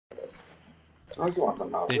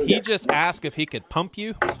Did he just ask if he could pump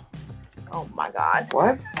you? Oh my God.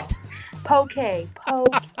 What? Poke. Baby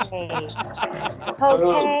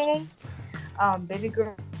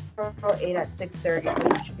girl ate at 6:30, so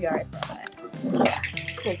you should be alright for a minute.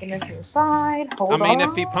 Just taking this to the side. Hold on. I mean,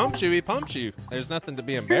 if he pumps you, he pumps you. There's nothing to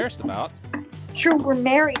be embarrassed about. It's true, we're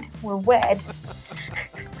married. We're wed.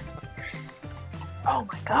 Oh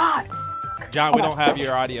my God. John, we don't have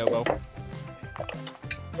your audio, Bo.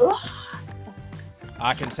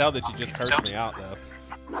 I can tell that you just cursed me out, though.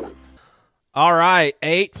 All right,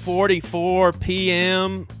 8:44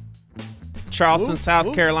 p.m. Charleston,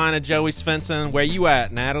 South Carolina. Joey Svendsen. Where you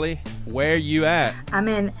at, Natalie? Where you at? I'm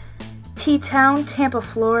in T-Town, Tampa,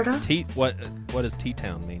 Florida. What does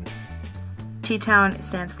T-Town mean? T-Town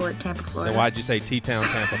stands for Tampa, Florida. Then why'd you say T-Town,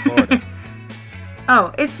 Tampa, Florida?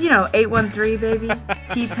 Oh, it's, 813, baby.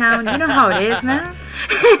 T-Town. You know how it is, man.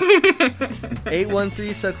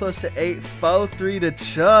 813, so close to 843 to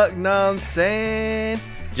Chuck, know what I'm saying?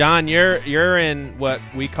 John, you're in what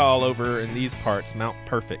we call over in these parts Mount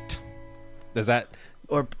Perfect. Does that...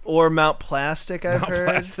 Or Mount Plastic, I've heard.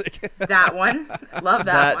 Plastic. That one. Love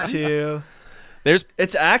that one. That too.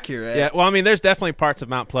 It's accurate. Yeah, well, I mean, there's definitely parts of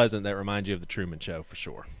Mount Pleasant that remind you of the Truman Show, for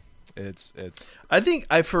sure. It's. I think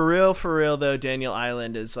for real though, Daniel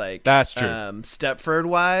Island is like that's true. Stepford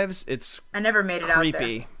Wives. It's I never made it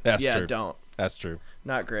creepy. out there. That's true. Don't. That's true.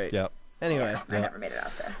 Not great. Yep. Anyway, I never made it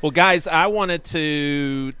out there. Well, guys, I wanted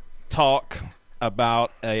to talk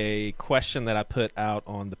about a question that I put out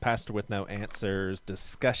on the Pastor with No Answers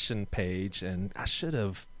discussion page, and I should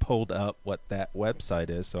have pulled up what that website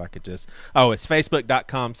is so I could just. Oh, it's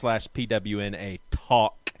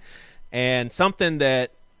facebook.com/PWNAtalk, and something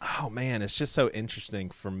that. Oh, man, it's just so interesting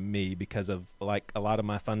for me because of, like, a lot of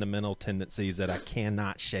my fundamental tendencies that I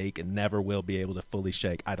cannot shake and never will be able to fully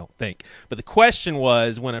shake, I don't think. But the question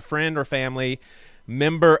was, when a friend or family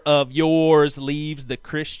member of yours leaves the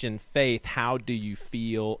Christian faith, how do you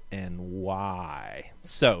feel and why?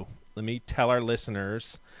 So let me tell our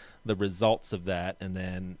listeners the results of that, and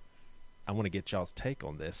then I want to get y'all's take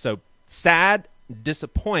on this. So sad,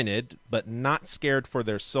 disappointed, but not scared for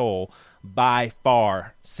their soul. By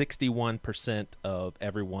far, 61% of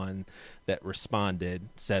everyone that responded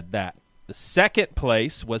said that. The second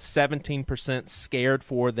place was 17% scared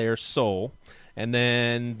for their soul. And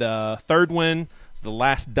then the third one is the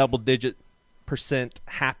last double-digit percent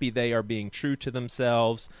happy they are being true to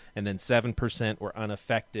themselves. And then 7% were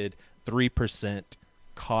unaffected. 3%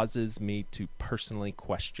 causes me to personally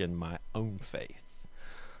question my own faith.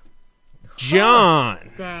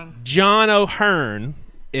 John O'Hearn,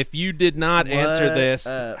 if you did not answer this,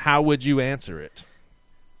 how would you answer it?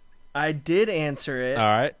 I did answer it. All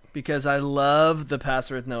right. Because I love the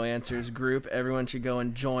Pastor with No Answers group. Everyone should go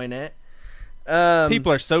and join it.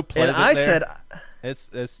 People are so pleasant and I there. said, it's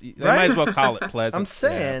they might as well call it Pleasant. I'm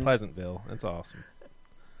saying. Yeah, Pleasantville. That's awesome.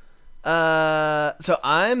 So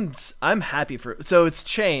I'm happy for. So it's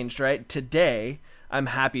changed, right? Today, I'm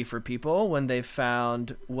happy for people when they've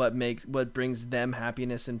found what brings them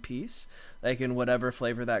happiness and peace, like in whatever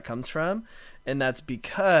flavor that comes from, and that's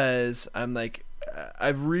because I'm like,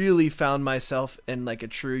 I've really found myself in like a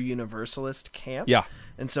true universalist camp. Yeah.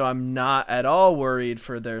 And so I'm not at all worried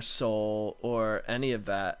for their soul or any of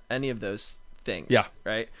those things. Yeah.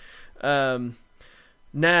 Right.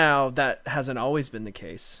 Now that hasn't always been the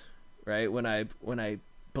case, right? When I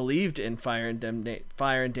believed in fire and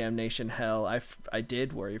damnation, hell, I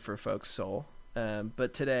did worry for folks' soul.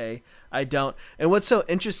 But today I don't. And what's so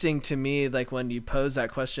interesting to me, like when you pose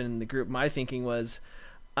that question in the group, my thinking was,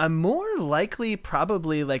 I'm more likely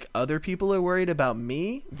probably like other people are worried about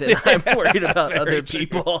me than I'm worried about other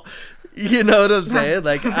people. You know what I'm saying?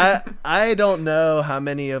 Like I don't know how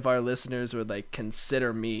many of our listeners would like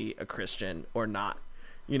consider me a Christian or not.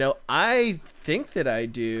 You know, I think that I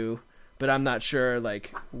do, but I'm not sure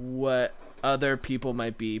like what other people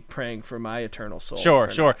might be praying for my eternal soul. Sure.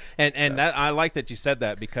 And that, I like that you said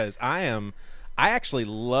that, because I actually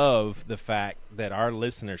love the fact that our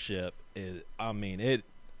listenership is, I mean,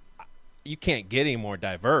 you can't get any more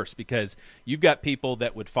diverse, because you've got people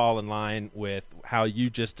that would fall in line with how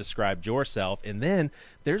you just described yourself. And then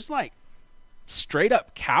there's like straight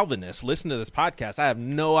up Calvinists listen to this podcast. I have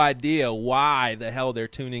no idea why the hell they're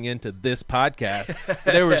tuning into this podcast.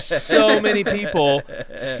 There were so many people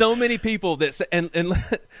that say, and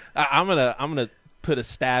I'm gonna put a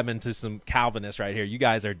stab into some Calvinists right here. You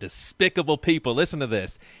guys are despicable people. Listen to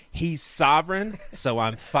this. He's sovereign, so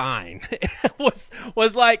I'm fine. was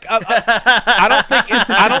like I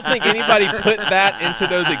don't think anybody put that into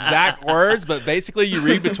those exact words, but basically you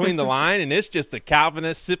read between the line, and it's just a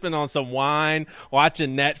Calvinist sipping on some wine,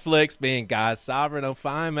 watching Netflix, being God's sovereign. I'm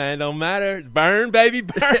fine, man. Don't matter. Burn, baby,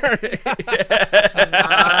 burn.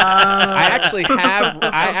 I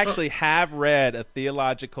actually have read a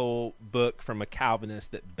theological book from a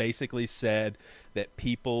Calvinist that basically said that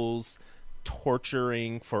people's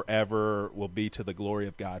torturing forever will be to the glory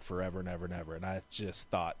of God forever and ever and ever. And I just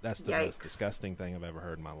thought that's the most disgusting thing I've ever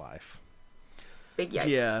heard in my life. Big yikes.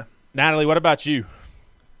 Yeah. Natalie, what about you?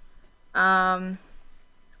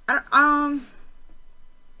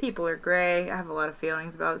 People are gray. I have a lot of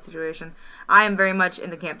feelings about the situation. I am very much in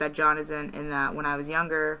the camp that John is in that when I was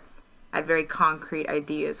younger, I had very concrete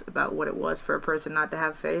ideas about what it was for a person not to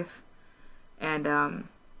have faith. And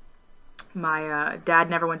my dad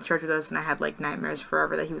never went to church with us, and I had like nightmares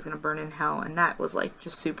forever that he was going to burn in hell, and that was like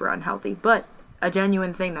just super unhealthy, but a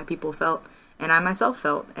genuine thing that people felt, and I myself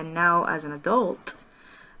felt. And now as an adult,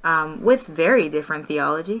 with very different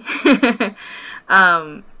theology, I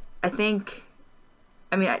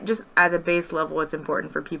mean, just at a base level, it's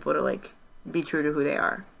important for people to like be true to who they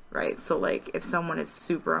are, right? So like if someone is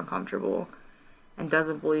super uncomfortable and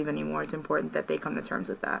doesn't believe anymore, it's important that they come to terms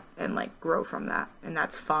with that and like grow from that, and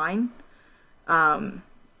that's fine.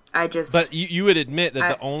 But you would admit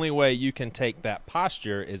that the only way you can take that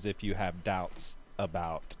posture is if you have doubts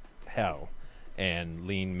about hell and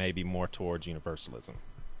lean maybe more towards universalism.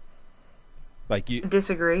 Like you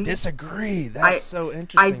disagree. That's so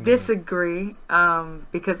interesting. I disagree.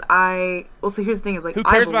 Because so here's the thing is like, who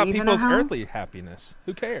cares about people's earthly happiness?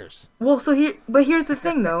 Who cares? Well, here's the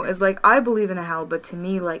thing though, is like, I believe in a hell, but to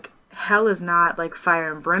me, like, hell is not like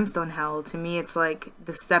fire and brimstone hell. To me, it's like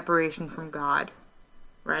the separation from God,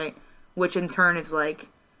 right? Which in turn is like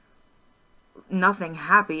nothing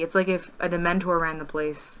happy. It's like if a Dementor ran the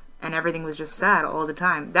place and everything was just sad all the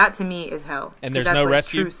time. That to me is hell. And there's no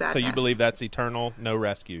rescue? So you believe that's eternal? No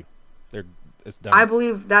rescue? It's done. I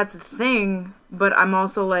believe that's the thing, but I'm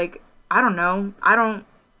also like, I don't know. I'm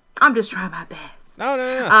just trying my best.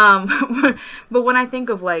 No. But when I think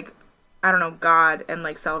of like, I don't know, God and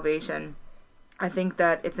like salvation, I think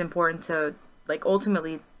that it's important to like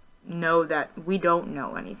ultimately know that we don't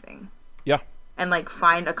know anything. Yeah. And like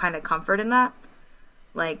find a kind of comfort in that.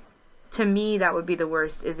 Like, to me, that would be the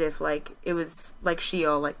worst, is if like it was like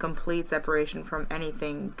Sheol, like complete separation from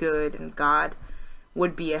anything good, and God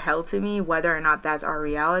would be a hell to me. Whether or not that's our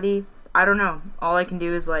reality, I don't know. All I can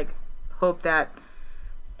do is like hope that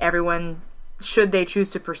everyone, should they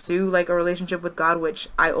choose to pursue like a relationship with God, which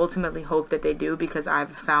I ultimately hope that they do, because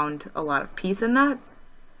I've found a lot of peace in that,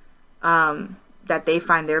 that they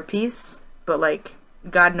find their peace. But like,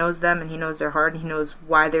 God knows them, and he knows their heart, and he knows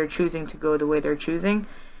why they're choosing to go the way they're choosing.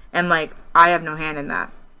 And like, I have no hand in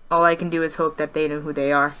that. All I can do is hope that they know who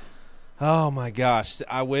they are. Oh my gosh.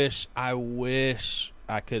 I wish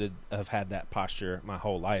I could have had that posture my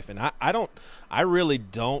whole life. And I really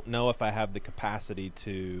don't know if I have the capacity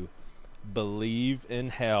to believe in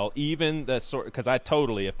hell, even the sort, because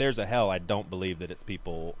if there's a hell, I don't believe that it's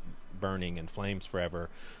people burning in flames forever.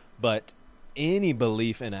 But any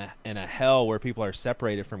belief in a hell where people are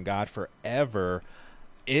separated from God forever,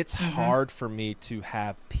 it's hard for me to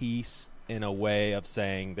have peace in a way of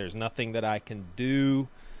saying there's nothing that I can do.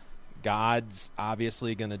 God's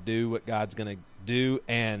obviously going to do what God's going to do,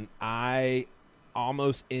 and I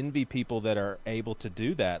almost envy people that are able to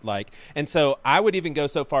do that. Like, and so I would even go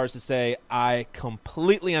so far as to say I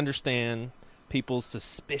completely understand people's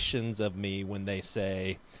suspicions of me when they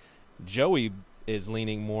say Joey is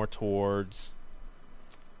leaning more towards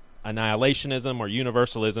annihilationism or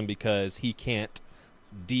universalism because he can't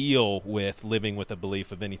deal with living with a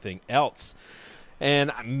belief of anything else.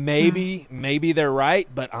 And maybe they're right,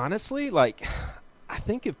 but honestly, like, I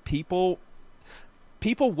think if people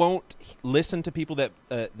won't listen to people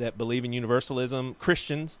that believe in universalism,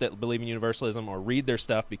 Christians that believe in universalism, or read their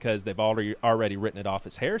stuff because they've already written it off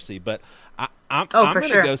as heresy. But I'm going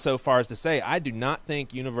to go so far as to say I do not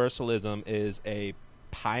think universalism is a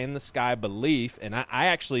pie in the sky belief, and I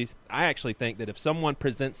actually think that if someone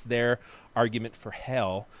presents their argument for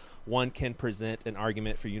hell, one can present an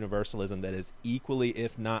argument for universalism that is equally,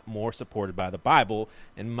 if not more, supported by the Bible,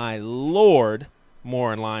 and my Lord,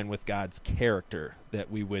 more in line with God's character, that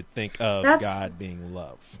we would think of God being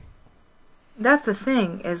love. That's the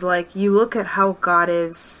thing, is like, you look at how God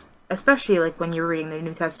is, especially like when you're reading the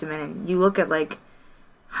New Testament, and you look at like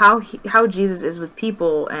how Jesus is with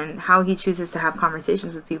people and how he chooses to have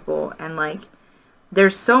conversations with people, and like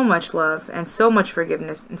there's so much love and so much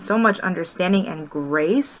forgiveness and so much understanding and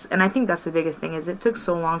grace. And I think that's the biggest thing, is it took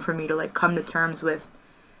so long for me to like come to terms with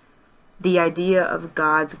the idea of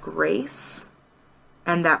God's grace,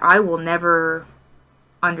 and that I will never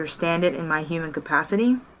understand it in my human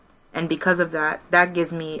capacity. And because of that, that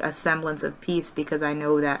gives me a semblance of peace, because I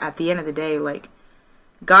know that at the end of the day, like,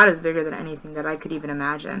 God is bigger than anything that I could even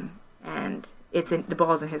imagine, and the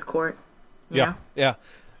ball's in His court. You know? Yeah.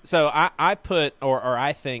 So I put, or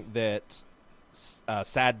I think that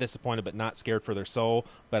sad, disappointed, but not scared for their soul.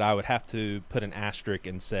 But I would have to put an asterisk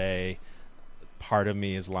and say, part of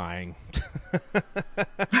me is lying.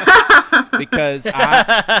 Because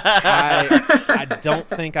I don't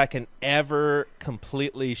think I can ever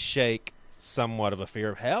completely shake somewhat of a fear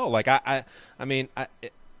of hell. Like I mean,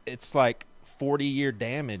 it's like 40-year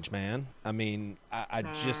damage, man. I mean, I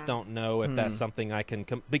just don't know if that's something I can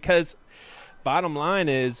because bottom line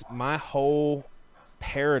is my whole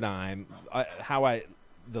paradigm,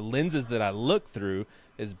 the lenses that I look through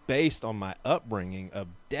is based on my upbringing of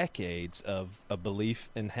decades of a belief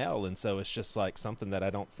in hell. And so it's just like something that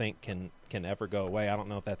I don't think can ever go away. I don't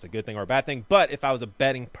know if that's a good thing or a bad thing, but if I was a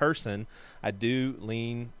betting person, I do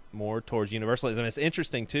lean more towards universalism. It's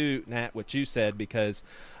interesting too, Nat, what you said, because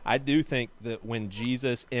I do think that when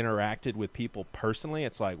Jesus interacted with people personally,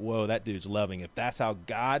 it's like, whoa, that dude's loving. If that's how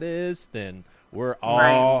God is, then we're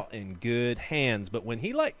all in good hands. But when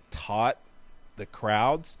he like taught the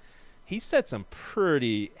crowds, he said some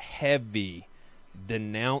pretty heavy,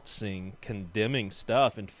 denouncing, condemning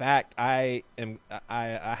stuff. In fact, I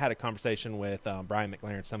had a conversation with Brian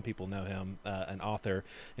McLaren. Some people know him, an author,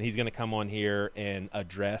 and he's going to come on here and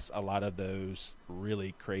address a lot of those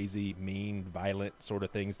really crazy, mean, violent sort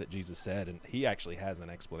of things that Jesus said. And he actually has an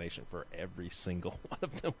explanation for every single one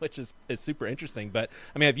of them, which is super interesting. But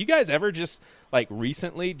I mean, have you guys ever just like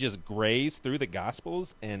recently just grazed through the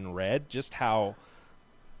Gospels and read just how,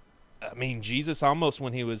 I mean, Jesus almost,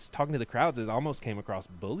 when he was talking to the crowds, it almost came across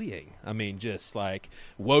bullying. I mean, just like,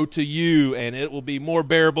 woe to you, and it will be more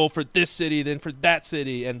bearable for this city than for that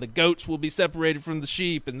city, and the goats will be separated from the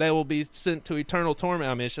sheep, and they will be sent to eternal torment.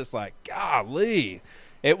 I mean, it's just like, golly.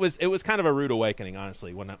 It was kind of a rude awakening,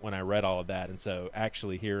 honestly, when I read all of that. And so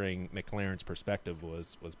actually hearing McLaren's perspective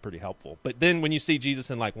was pretty helpful. But then when you see Jesus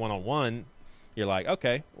in like one-on-one, you're like,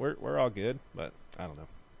 okay, we're all good, but I don't know.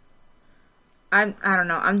 I don't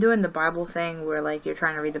know. I'm doing the Bible thing where like you're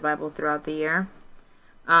trying to read the Bible throughout the year.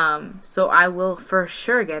 So I will for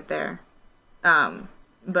sure get there.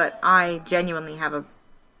 But I genuinely have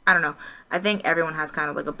I don't know. I think everyone has kind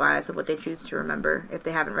of like a bias of what they choose to remember if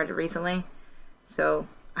they haven't read it recently. So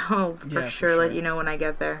I'll for sure let you know when I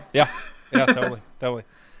get there. Yeah, totally.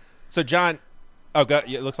 So John,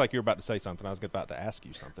 it looks like you're about to say something. I was about to ask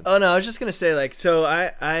you something. Oh no, I was just gonna say like, so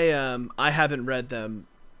I haven't read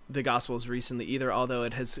the Gospels recently either, although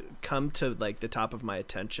it has come to like the top of my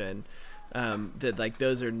attention that like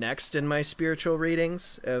those are next in my spiritual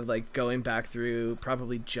readings of like going back through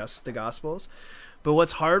probably just the Gospels. But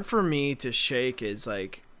what's hard for me to shake is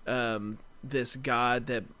like this God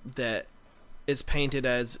that is painted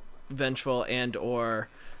as vengeful and or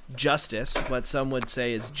justice, what some would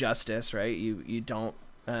say is justice, right? You don't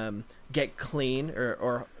get clean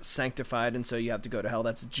or sanctified, and so you have to go to hell.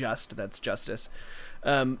 That's justice.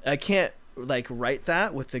 I can't like write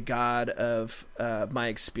that with the God of my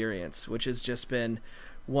experience, which has just been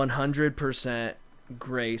 100%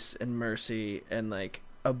 grace and mercy and like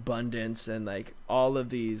abundance and like all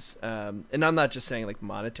of these and I'm not just saying like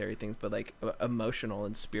monetary things, but like emotional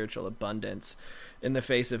and spiritual abundance in the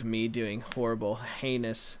face of me doing horrible,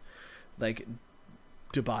 heinous like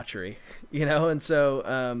debauchery, you know? And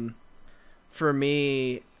so for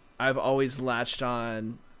me, I've always latched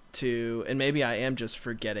on to, and maybe I am just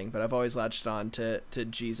forgetting, but I've always latched on to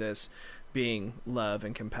Jesus being love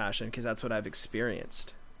and compassion, because that's what I've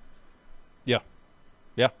experienced.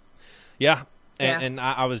 Yeah. And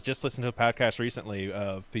I was just listening to a podcast recently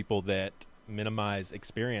of people that minimize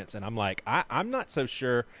experience, and I'm like, I'm not so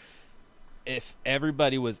sure if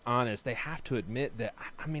everybody was honest. They have to admit that,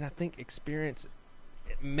 I mean, I think experience,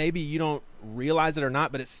 maybe you don't realize it or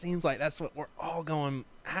not, but it seems like that's what we're all going,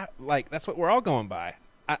 that's what we're all going by.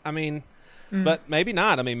 I mean, but maybe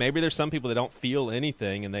not. I mean, maybe there's some people that don't feel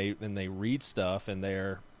anything, and they read stuff and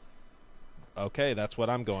they're okay. That's what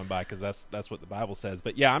I'm going by, because that's what the Bible says.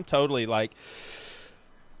 But yeah, I'm totally like,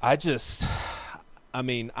 I'm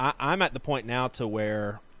at the point now to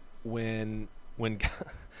where when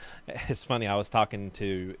it's funny. I was talking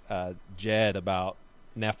to Jed about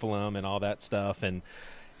Nephilim and all that stuff, and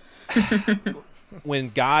when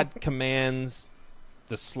God commands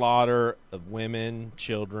the slaughter of women,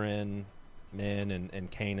 children, men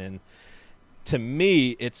and Canaan. To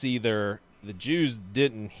me, it's either the Jews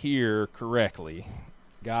didn't hear correctly,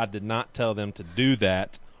 God did not tell them to do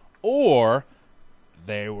that, or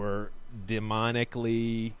they were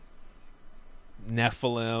demonically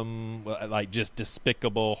Nephilim, like just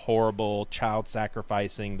despicable, horrible, child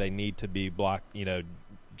sacrificing. They need to be blocked,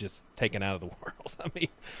 just taken out of the world. I mean,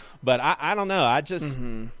 but I don't know. I just,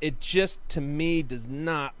 it just to me does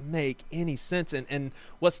not make any sense. And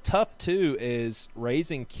what's tough too is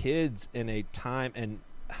raising kids in a time and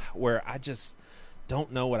where I just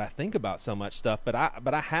don't know what I think about so much stuff. But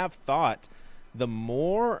I have thought the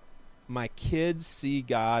more my kids see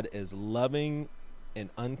God as loving and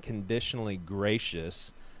unconditionally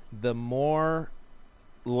gracious, the more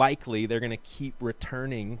likely they're going to keep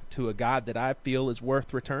returning to a God that I feel is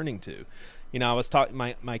worth returning to. I was talking,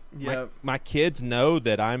 my kids know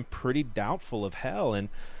that I'm pretty doubtful of hell, and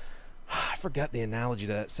I forgot the analogy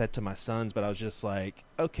that I said to my sons, but I was just like,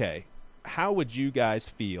 okay, how would you guys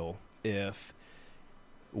feel if,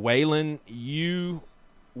 Waylon, you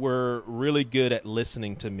were really good at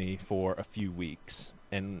listening to me for a few weeks,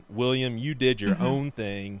 and William, you did your own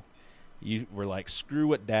thing. You were like, screw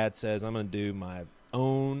what Dad says, I'm going to do my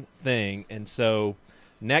own thing. And so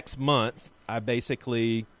next month, I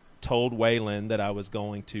basically told Waylon that I was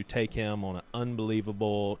going to take him on an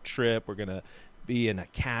unbelievable trip. We're going to be in a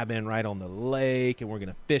cabin right on the lake, and we're going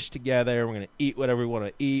to fish together. We're going to eat whatever we want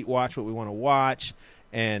to eat, watch what we want to watch.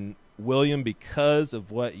 And William, because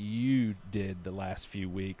of what you did the last few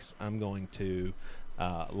weeks, I'm going to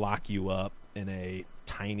lock you up in a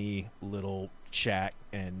tiny little shack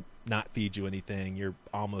and not feed you anything. You're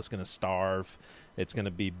almost going to starve. It's going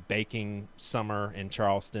to be baking summer in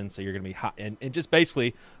Charleston, so you're going to be hot. And just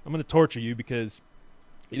basically, I'm going to torture you because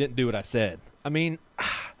you didn't do what I said. I mean,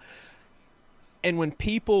 and when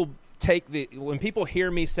people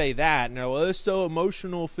hear me say that, and they're, well, it's so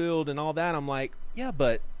emotional filled and all that, I'm like, yeah,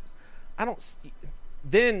 but I don't.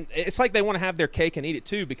 Then it's like they want to have their cake and eat it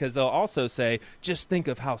too, because they'll also say, just think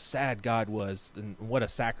of how sad God was and what a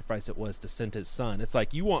sacrifice it was to send his son. It's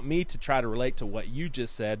like you want me to try to relate to what you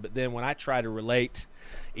just said, but then when I try to relate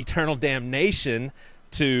eternal damnation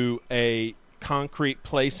to a concrete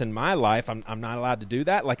place in my life, I'm not allowed to do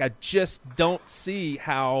that. Like, I just don't see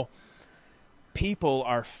how people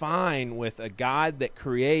are fine with a God that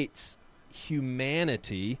creates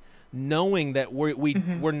humanity, knowing that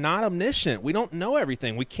we're not omniscient. We don't know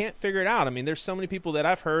everything. We can't figure it out. I mean, there's so many people that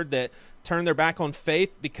I've heard that turn their back on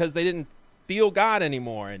faith because they didn't feel God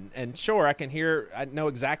anymore. And sure, I know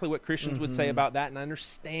exactly what Christians would say about that, and I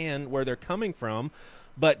understand where they're coming from.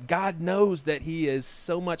 But God knows that he is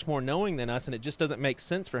so much more knowing than us, and it just doesn't make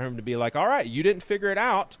sense for him to be like, all right, you didn't figure it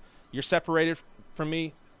out. You're separated from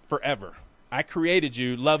me forever. I created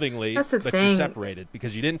you lovingly, but you're separated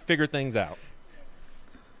because you didn't figure things out.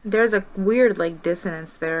 There's a weird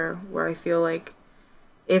dissonance there where I feel like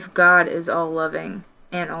if God is all loving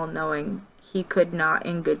and all knowing, he could not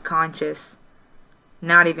in good conscience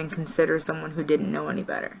not even consider someone who didn't know any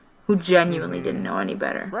better, who genuinely didn't know any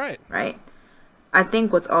better. Right. I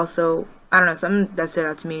think what's also, I don't know, something that stood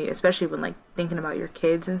out to me, especially when thinking about your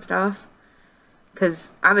kids and stuff, because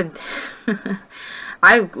I've been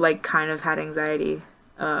I kind of had anxiety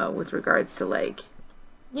with regards to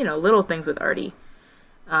little things with Artie.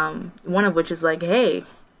 One of which is hey,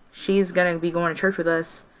 she's gonna be going to church with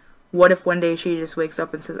us. What if one day she just wakes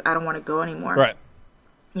up and says, I don't want to go anymore? Right.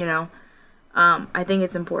 I think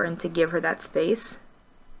it's important to give her that space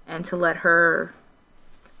and to let her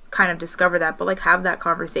kind of discover that, but have that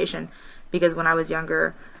conversation, because when I was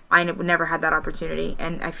younger, I never had that opportunity,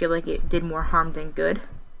 and I feel like it did more harm than good.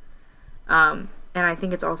 And I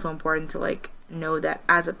think it's also important to know that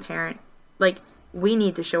as a parent, we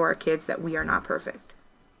need to show our kids that we are not perfect.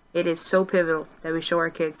 It is so pivotal that we show our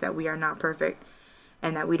kids that we are not perfect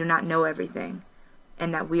and that we do not know everything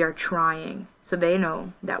and that we are trying, so they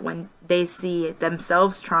know that when they see it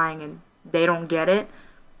themselves trying and they don't get it,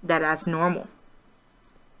 that's normal.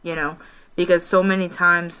 Because so many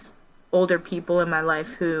times older people in my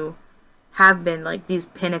life who have been these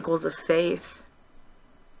pinnacles of faith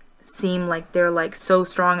seem like they're so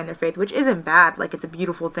strong in their faith, which isn't bad. It's a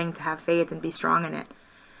beautiful thing to have faith and be strong in it.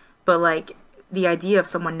 But the idea of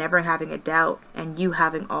someone never having a doubt and you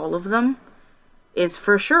having all of them is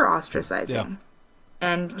for sure ostracizing,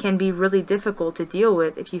 and can be really difficult to deal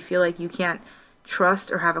with if you feel like you can't trust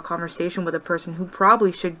or have a conversation with a person who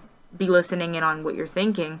probably should be listening in on what you're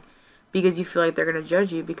thinking, because you feel like they're going to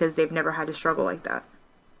judge you because they've never had to struggle like that.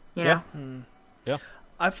 You know? Yeah.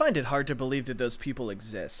 I find it hard to believe that those people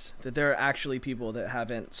exist, that there are actually people that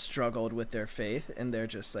haven't struggled with their faith and they're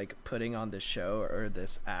just like putting on this show or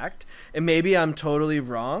this act. And maybe I'm totally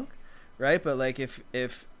wrong, right? But like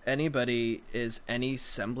if anybody is any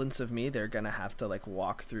semblance of me, they're going to have to like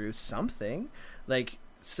walk through something, like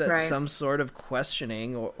some sort of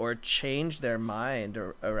questioning or change their mind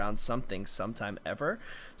around something sometime ever.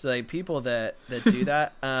 So like people that do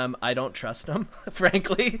that, I don't trust them,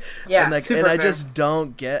 frankly. Yeah, and like, super and I fair. just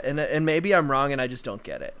don't get, and maybe I'm wrong and I just don't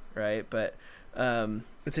get it, right? But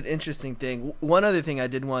it's an interesting thing. One other thing I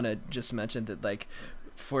did want to just mention that, like,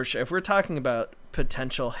 for sure, if we're talking about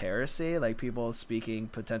potential heresy, like people speaking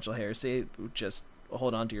potential heresy, just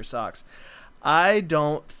hold on to your socks. I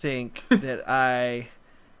don't think that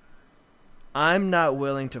I'm not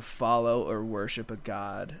willing to follow or worship a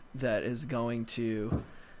God that is going to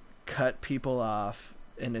cut people off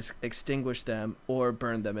and extinguish them or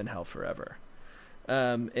burn them in hell forever.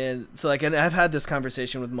 And so like, and I've had this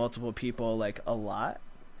conversation with multiple people, like a lot,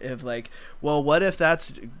 of like, well, what if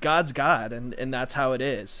that's God's God and that's how it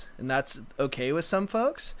is, and that's okay with some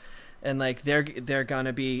folks, and like they're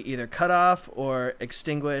gonna be either cut off or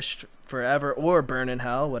extinguished forever or burn in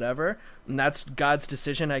hell, whatever, and that's God's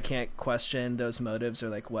decision. I can't question those motives or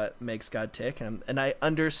like what makes God tick, and I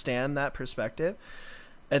understand that perspective.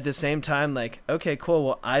 At the same time, like, okay, cool,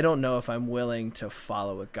 well, I don't know if I'm willing to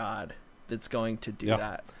follow a God that's going to do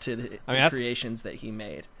that to the creations that he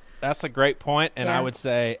made. That's a great point, and I would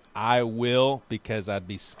say I will, because I'd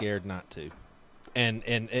be scared not to. And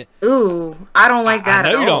ooh, I don't like that.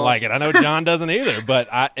 I know at you all. don't like it. I know John doesn't either. But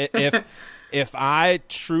if I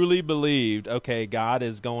truly believed, okay, God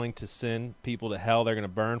is going to send people to hell, they're going to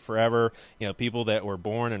burn forever. You know, people that were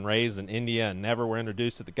born and raised in India and never were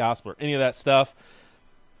introduced to the gospel or any of that stuff,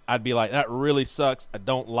 I'd be like, that really sucks. I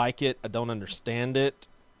don't like it. I don't understand it.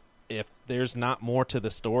 If there's not more to the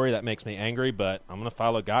story, that makes me angry, but I'm going to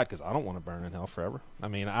follow God because I don't want to burn in hell forever. I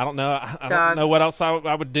mean, I don't know. I don't know what else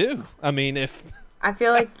I would do. I mean, I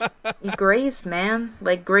feel like grace, man.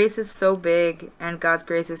 Like, grace is so big, and God's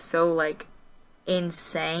grace is so, like,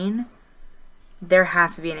 insane. There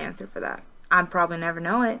has to be an answer for that. I'd probably never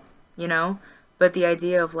know it, you know? But the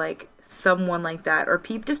idea of, like, someone like that, or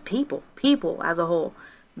just people as a whole.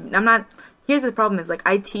 Here's the problem is, like,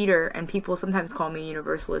 I teeter, and people sometimes call me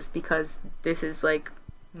universalist because this is, like,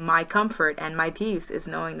 my comfort and my peace is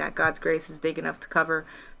knowing that God's grace is big enough to cover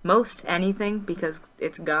most anything because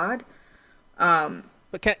it's God.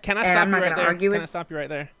 But can I stop you right there? Can I stop you right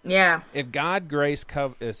there? Yeah. If God's grace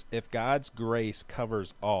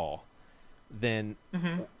covers all, then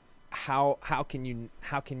how can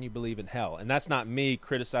you believe in hell? And that's not me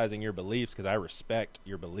criticizing your beliefs, because I respect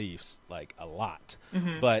your beliefs like a lot.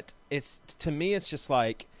 But to me it's just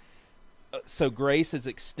like, so grace is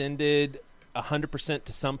extended 100%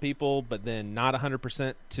 to some people, but then not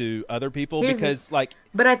 100% to other people.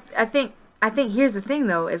 But I think here's the thing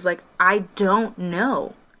though, is like, I don't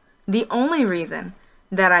know. The only reason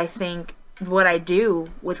that I think what I do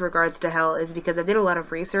with regards to hell is because I did a lot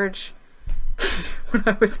of research when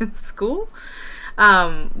I was in school,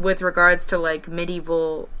 with regards to like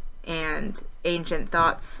medieval and ancient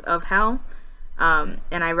thoughts of hell. And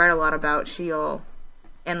I read a lot about Sheol,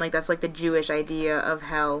 and like that's like the Jewish idea of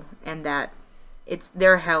hell, and that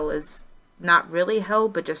their hell is not really hell,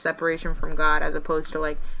 but just separation from God, as opposed to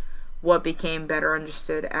like what became better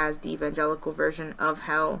understood as the evangelical version of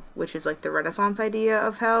hell, which is like the Renaissance idea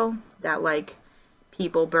of hell, that like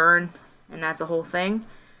people burn and that's a whole thing.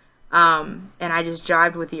 And I just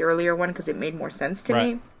jived with the earlier one because it made more sense to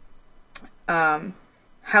me.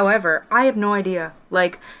 However, I have no idea.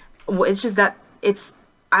 Like, it's just that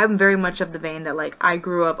I'm very much of the vein that like I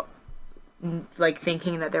grew up like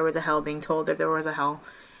thinking that there was a hell, being told that there was a hell,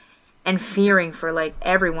 and fearing for like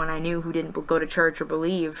everyone I knew who didn't go to church or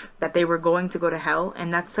believe that they were going to go to hell.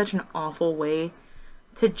 And that's such an awful way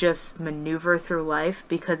to just maneuver through life,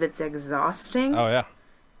 because it's exhausting. Oh yeah.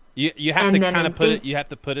 You have to kind of you have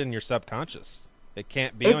to put it in your subconscious. It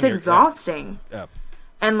can't be it's on your exhausting.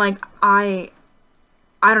 And like I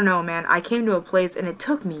don't know, man. I came to a place, and it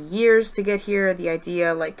took me years to get here, the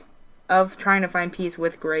idea like of trying to find peace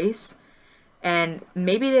with grace. And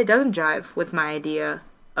maybe it doesn't jive with my idea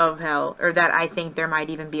of hell, or that I think there might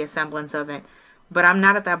even be a semblance of it. But I'm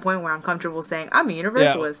not at that point where I'm comfortable saying I'm a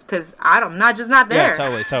universalist, because I'm not there.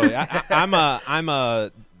 Yeah, totally. I'm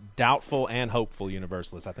a doubtful and hopeful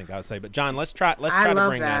universalist, I think I would say. But John, let's try to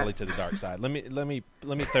bring Natalie to the dark side. Let me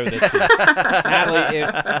throw this to you.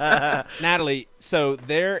 Natalie, so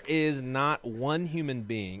there is not one human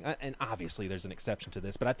being, and obviously there's an exception to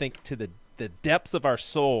this, but I think to the depths of our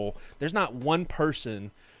soul, there's not one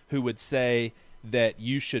person who would say that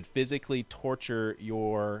you should physically torture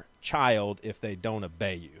your child if they don't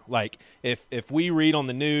obey you. Like if we read on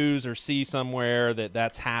the news or see somewhere that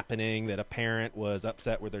that's happening, that a parent was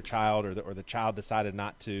upset with their child, or the child decided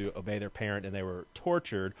not to obey their parent and they were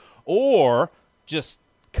tortured, or just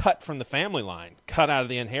cut from the family line, cut out of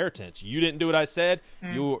the inheritance. You didn't do what I said.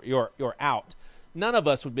 You're out. None of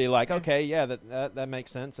us would be like, okay, yeah, that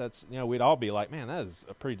makes sense. That's, we'd all be like, man, that is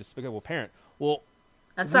a pretty despicable parent. Well,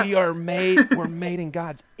 we're made in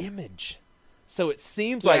God's image. So it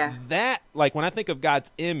seems like that, like when I think of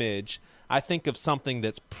God's image, I think of something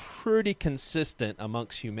that's pretty consistent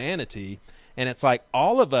amongst humanity. And it's like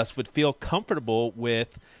all of us would feel comfortable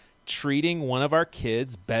with treating one of our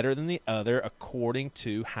kids better than the other according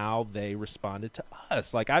to how they responded to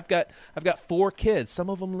us. Like I've got 4 kids.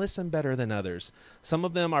 Some of them listen better than others. Some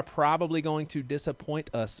of them are probably going to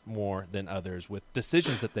disappoint us more than others with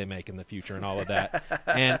decisions that they make in the future and all of that.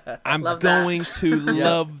 And I'm going to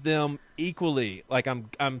love them equally. Like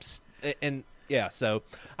so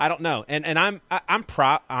I don't know. And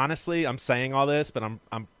honestly, I'm saying all this, but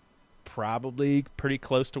I'm probably pretty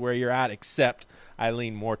close to where you're at, except I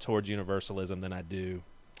lean more towards universalism than I do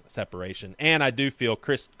separation. And I do feel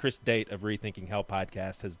Chris Date of Rethinking Hell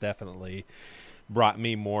podcast has definitely brought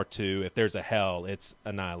me more to, if there's a hell, it's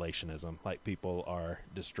annihilationism. Like people are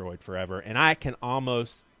destroyed forever. And I can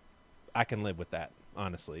live with that,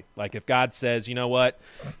 honestly. Like if God says, you know what,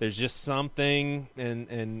 there's just something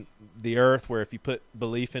in the earth where if you put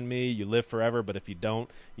belief in me, you live forever. But if you don't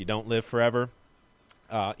live forever.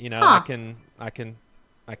 I can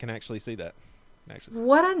actually see that.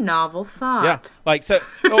 What a novel thought. Yeah, like so.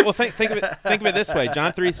 Well, think of it this way: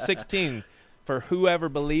 John 3:16, for whoever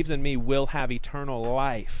believes in me will have eternal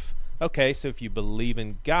life. Okay, so if you believe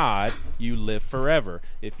in God, you live forever.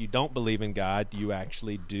 If you don't believe in God, you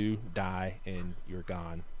actually do die and you're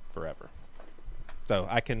gone forever. So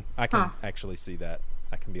I can actually see that.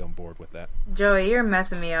 I can be on board with that. Joey, you're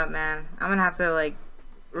messing me up, man. I'm gonna have to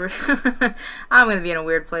I'm going to be in a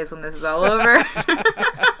weird place when this is all over.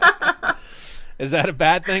 Is that a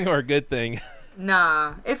bad thing or a good thing?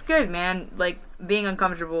 Nah, it's good, man. Like, being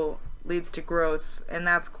uncomfortable leads to growth, and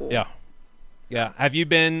that's cool. Yeah. Yeah. Have you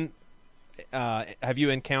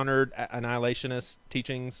encountered annihilationist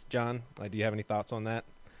teachings, John? Like, do you have any thoughts on that?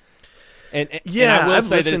 And I've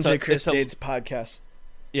listened to Chris Date's podcast.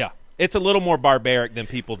 Yeah. It's a little more barbaric than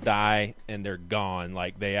people die and they're gone.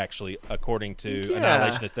 Like they actually, according to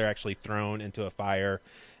annihilationists, they're actually thrown into a fire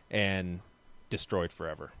and destroyed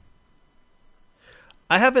forever.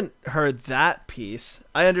 I haven't heard that piece.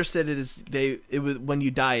 I understood it as it was when you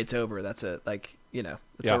die, it's over. That's a a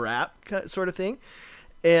wrap sort of thing.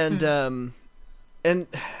 And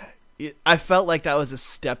I felt like that was a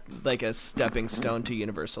stepping stone to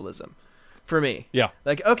universalism. For me. Yeah.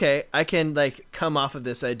 Like, okay, I can come off of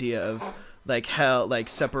this idea of hell,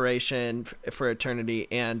 separation for eternity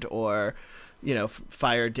and or,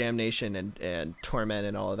 fire, damnation and torment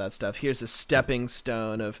and all of that stuff. Here's a stepping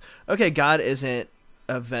stone of, okay, God isn't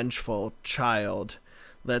a vengeful child.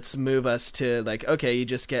 Let's move us to okay, you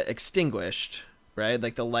just get extinguished, right?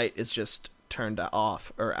 Like the light is just turned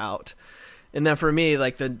off or out. And then for me,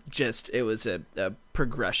 it was a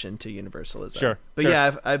progression to universalism. Sure. But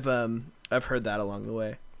yeah, I've heard that along the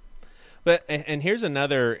way. But and here's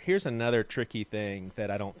another tricky thing that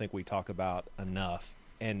I don't think we talk about enough,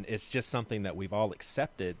 and it's just something that we've all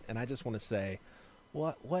accepted. And I just want to say,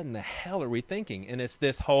 what in the hell are we thinking? And it's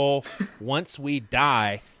this whole once we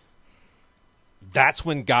die, that's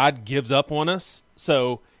when God gives up on us.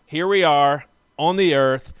 So here we are on the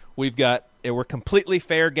earth. We're completely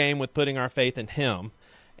fair game with putting our faith in Him.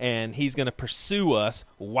 And He's going to pursue us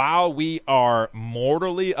while we are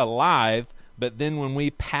mortally alive. But then when we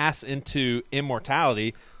pass into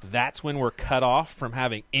immortality, that's when we're cut off from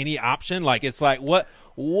having any option. Like, it's like, what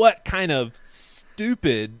kind of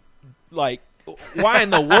stupid, why in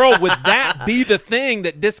the world would that be the thing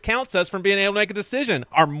that discounts us from being able to make a decision?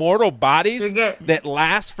 Our mortal bodies that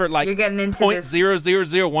last for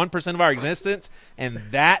 0.0001% of our existence. And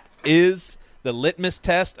that is the litmus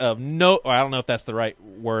test of I don't know if that's the right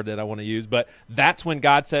word that I want to use, but that's when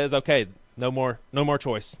God says, okay, no more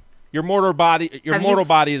choice. Your mortal body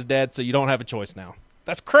is dead, so you don't have a choice now.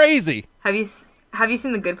 That's crazy. Have you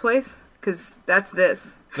seen The Good Place? Because that's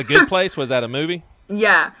this. The Good Place? Was that a movie?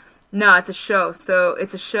 Yeah. No, it's a show. So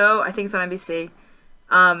it's a show. I think it's on NBC.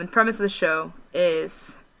 And the premise of the show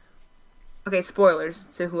is, okay, spoilers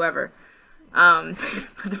to whoever. But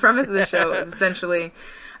the premise of the show is essentially,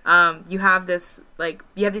 you have these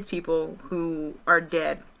people who are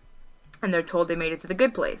dead, and they're told they made it to the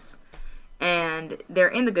good place, and they're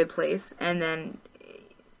in the good place, and then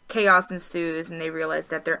chaos ensues and they realize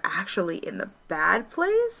that they're actually in the bad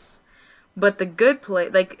place, but the good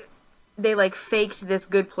place, like, they, like, faked this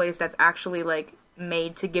good place that's actually, like,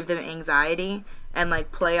 made to give them anxiety and,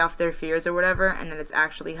 like, play off their fears or whatever, and then it's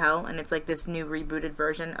actually hell, and it's, like, this new rebooted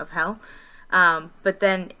version of hell. But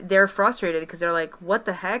then they're frustrated because they're like, what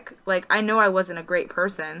the heck? Like, I know I wasn't a great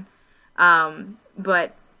person,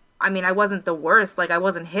 but, I mean, I wasn't the worst. Like, I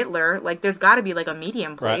wasn't Hitler. Like, there's got to be, like, a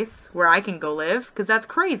medium place where I can go live, because that's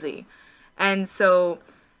crazy. And so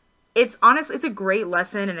it's honestly, it's a great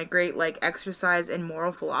lesson and a great, like, exercise in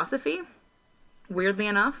moral philosophy. Weirdly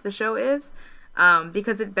enough, the show is,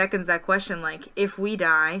 because it beckons that question, like, if we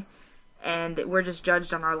die and we're just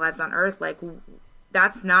judged on our lives on earth, like,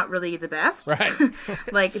 that's not really the best. Right.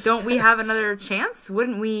 Like, don't we have another chance?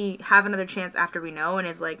 Wouldn't we have another chance after we know? And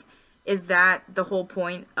is that the whole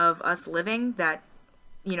point of us living? That,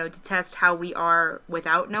 you know, to test how we are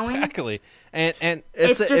without knowing? Exactly. And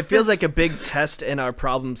it feels like a big test in our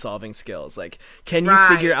problem solving skills. Like, can you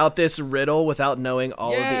figure out this riddle without knowing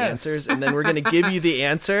all of the answers? And then we're going to give you the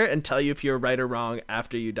answer and tell you if you're right or wrong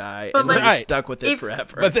after you die. But and then you're stuck with it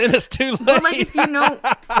forever. But then it's too late. But, like, if you know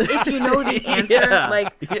the answer,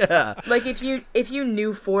 like if you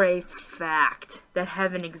knew for a fact that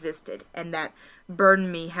heaven existed and that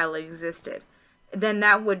burn me hell existed, then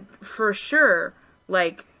that would for sure,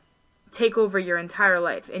 like, take over your entire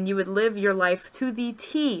life, and you would live your life to the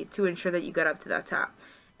T to ensure that you got up to that top.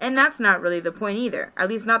 And that's not really the point either. At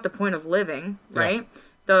least not the point of living, right?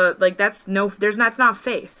 Yeah. That's not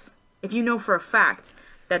faith. If you know for a fact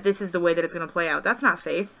that this is the way that it's going to play out, that's not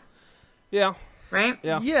faith. Yeah. Right?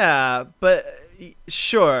 Yeah. Yeah, but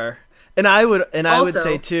sure. And I would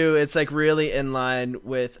say too, it's, like, really in line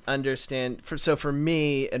with for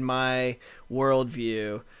me and my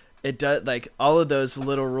worldview, it does, like, all of those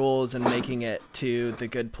little rules and making it to the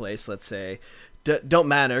good place, let's say, don't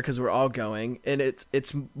matter because we're all going, and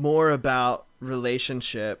it's more about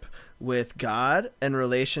relationship with God and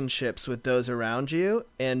relationships with those around you,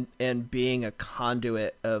 and being a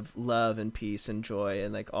conduit of love and peace and joy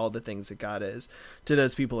and, like, all the things that God is to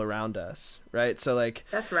those people around us, right? So, like,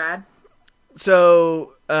 that's rad.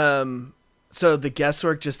 So the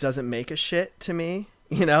guesswork just doesn't make a shit to me,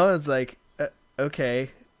 you know? It's like,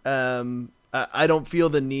 okay. I don't feel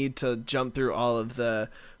the need to jump through all of the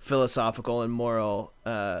philosophical and moral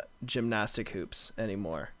gymnastic hoops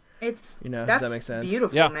anymore. Does that make sense?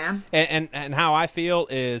 Beautiful, man. And how I feel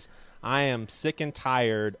is I am sick and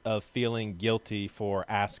tired of feeling guilty for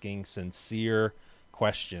asking sincere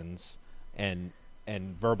questions and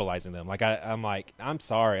verbalizing them. Like, I'm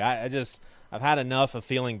sorry. I've had enough of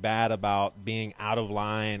feeling bad about being out of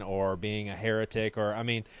line or being a heretic, or, I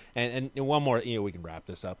mean, and one more, we can wrap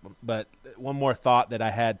this up, but one more thought that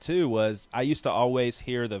I had too was I used to always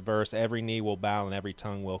hear the verse, every knee will bow and every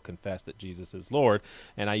tongue will confess that Jesus is Lord.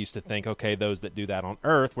 And I used to think, okay, those that do that on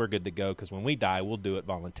earth, we're good to go, because when we die, we'll do it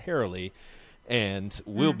voluntarily and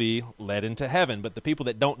we'll be led into heaven. But the people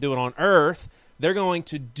that don't do it on earth, they're going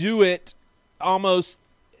to do it almost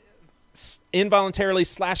involuntarily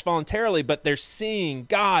 / voluntarily, but they're seeing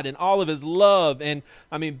God and all of his love. And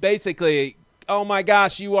I mean, basically, oh my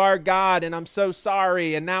gosh, you are God, and I'm so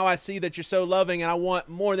sorry, and now I see that you're so loving, and I want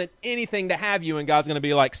more than anything to have you. And God's going to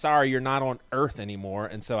be like, sorry, you're not on earth anymore,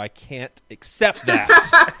 and so I can't accept that.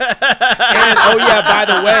 And oh yeah, by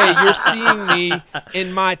the way, you're seeing me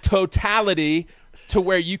in my totality to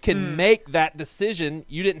where you can make that decision.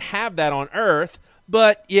 You didn't have that on earth,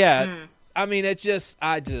 but yeah. I mean,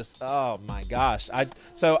 oh my gosh. I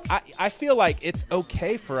feel like it's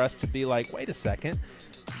okay for us to be like, wait a second,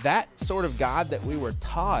 that sort of God that we were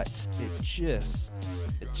taught, it just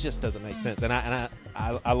doesn't make sense. And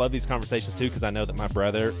I love these conversations too, because I know that my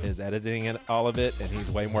brother is editing all of it, and he's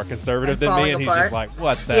way more conservative than me, and he's just like,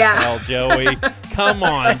 what the hell, Joey? Come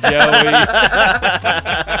on, Joey.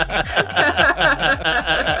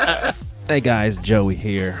 Hey guys, Joey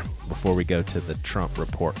here. Before we go to the Trump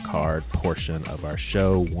report card portion of our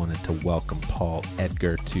show, wanted to welcome Paul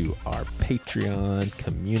Edgar to our Patreon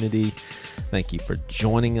community. Thank you for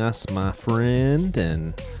joining us, my friend.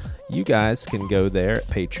 And you guys can go there at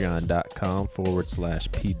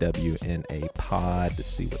patreon.com/PWNApod to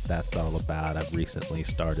see what that's all about. I've recently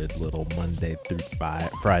started little Monday through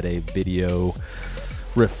Friday video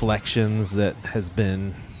reflections that has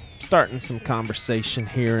been starting some conversation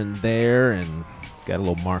here and there, and got a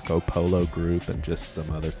little Marco Polo group and just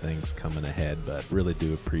some other things coming ahead, but really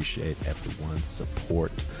do appreciate everyone's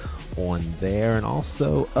support on there. And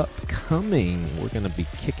also upcoming, we're going to be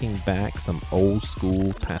kicking back some old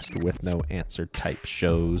school Pastor with No Answer type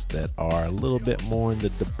shows that are a little bit more in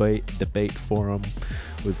the debate forum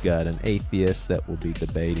We've got an atheist that will be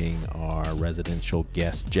debating our residential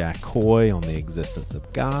guest Jack Hoey on the existence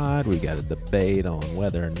of God. We got a debate on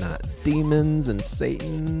whether or not demons and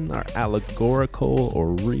Satan are allegorical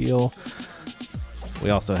or real.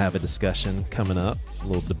 We also have a discussion coming up, a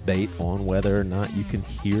little debate on whether or not you can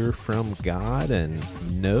hear from God and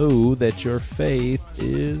know that your faith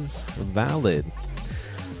is valid.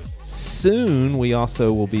 Soon, we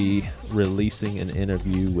also will be releasing an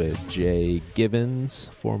interview with Jay Givens,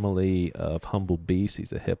 formerly of Humble Beast.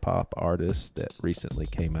 He's a hip-hop artist that recently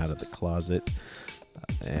came out of the closet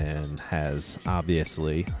and has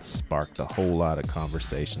obviously sparked a whole lot of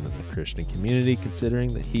conversation in the Christian community,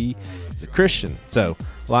 considering that he is a Christian. So,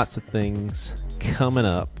 lots of things coming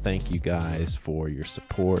up. Thank you guys for your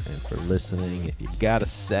support and for listening. If you've got a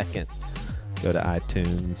second, go to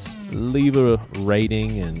iTunes, leave a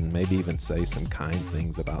rating, and maybe even say some kind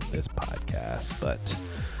things about this podcast. But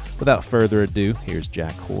without further ado, here's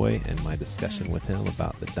Jack Hoey and my discussion with him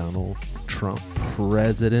about the Donald Trump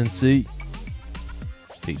presidency.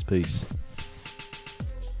 Peace.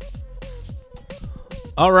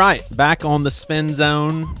 All right, back on the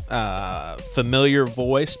Svendsen, familiar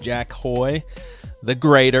voice, Jack Hoey, the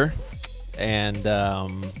greater. And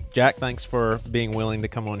Jack, thanks for being willing to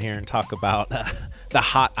come on here and talk about the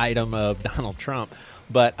hot item of Donald Trump.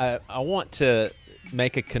 But I want to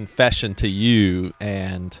make a confession to you,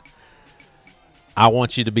 and I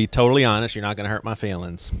want you to be totally honest. You're not going to hurt my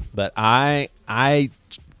feelings. But I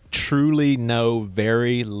truly know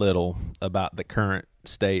very little about the current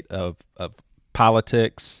state of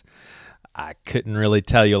politics. I couldn't really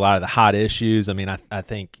tell you a lot of the hot issues. I mean, I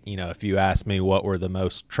think, if you ask me what were the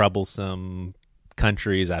most troublesome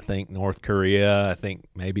countries, I think North Korea, I think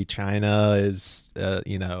maybe China is, I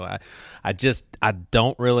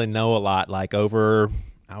don't really know a lot. Like I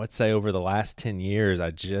would say over the last 10 years,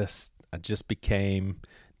 I just became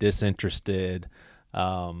disinterested.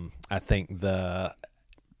 I think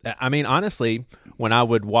honestly, when I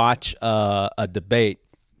would watch a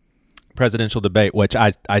presidential debate, which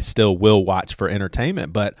I still will watch for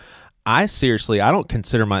entertainment, but I don't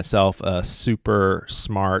consider myself a super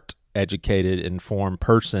smart, educated, informed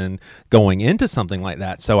person going into something like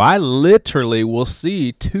that. So I literally will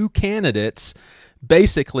see two candidates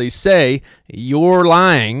basically say, "You're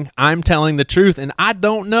lying, I'm telling the truth," and I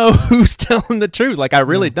don't know who's telling the truth. Like, I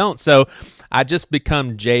really don't. So I just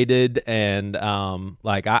become jaded, and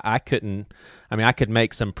I could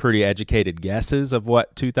make some pretty educated guesses of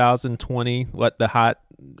what 2020, what the hot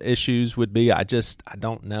issues would be. I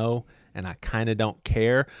don't know, and I kind of don't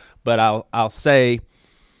care. But I'll say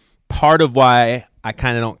part of why I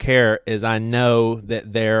kind of don't care is I know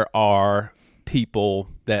that there are people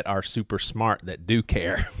that are super smart that do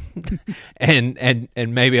care, and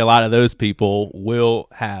maybe a lot of those people will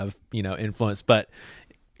have influence. But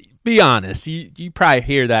be honest, you probably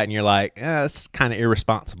hear that and you're like, it's kind of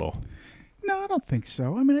irresponsible. No, I don't think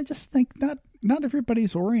so. I mean, I just think not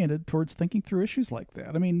everybody's oriented towards thinking through issues like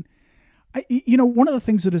that. I mean, one of the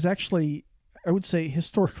things that has actually, I would say,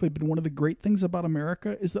 historically been one of the great things about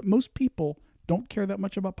America is that most people don't care that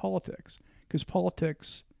much about politics, because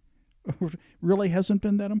politics really hasn't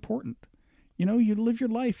been that important. You live your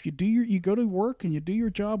life, you go to work and you do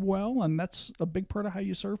your job well, and that's a big part of how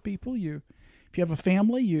you serve people. If you have a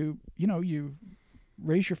family, you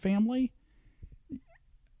raise your family.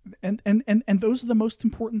 And those are the most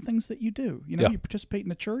important things that you do. You participate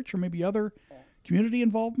in a church or maybe other community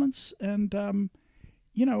involvements, and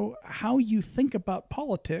how you think about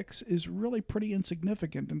politics is really pretty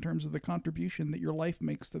insignificant in terms of the contribution that your life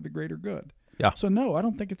makes to the greater good. Yeah. So no, I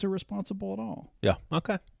don't think it's irresponsible at all. Yeah.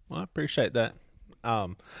 Okay. Well, I appreciate that.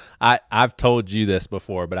 I've told you this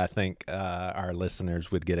before, but I think our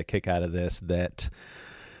listeners would get a kick out of this.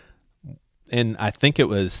 And I think it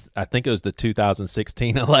was the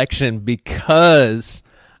 2016 election, because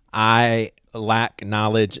I lack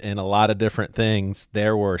knowledge in a lot of different things.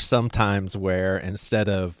 There were some times where instead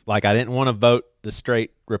of, I didn't want to vote the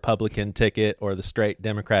straight Republican ticket or the straight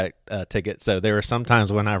Democratic ticket. So there were some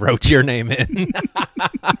times when I wrote your name in.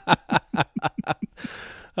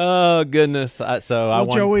 Oh, goodness.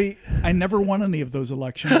 Joey, I never won any of those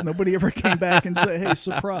elections. Nobody ever came back and said, hey,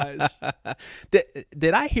 surprise.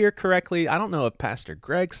 Did I hear correctly? I don't know if Pastor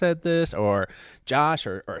Greg said this or Josh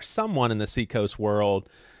or someone in the Seacoast world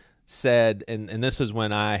said, and this was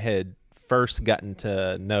when I had first gotten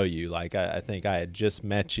to know you. I think I had just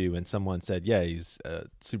met you, and someone said, yeah, he's a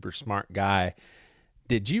super smart guy.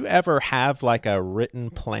 Did you ever have a written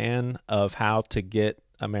plan of how to get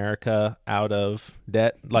America out of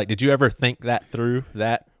debt? Did you ever think that through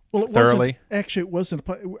thoroughly? It wasn't.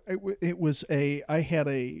 I had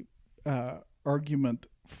a argument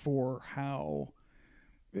for how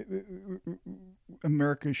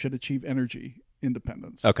America should achieve energy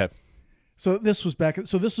independence. Okay. So this was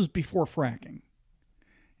before fracking.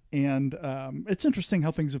 And it's interesting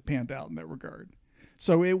how things have panned out in that regard.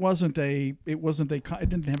 So it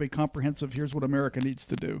didn't have a comprehensive, here's what America needs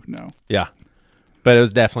to do. No. Yeah. But it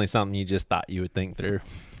was definitely something you just thought you would think through.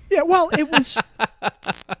 Yeah, well, it was.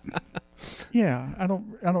 Yeah, I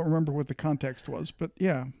don't remember what the context was, but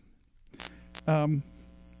yeah, I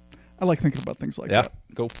like thinking about things like that.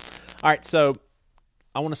 Yeah, cool. All right, so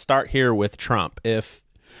I want to start here with Trump.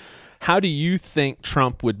 How do you think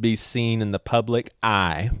Trump would be seen in the public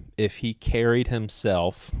eye if he carried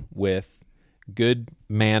himself with good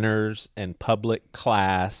manners and public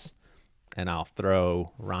class? And I'll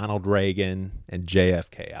throw Ronald Reagan and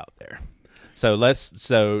JFK out there. So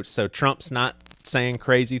Trump's not saying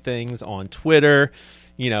crazy things on Twitter.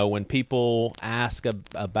 When people ask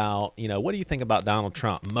about, what do you think about Donald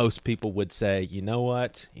Trump? Most people would say, you know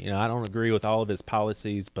what? I don't agree with all of his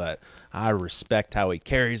policies, but I respect how he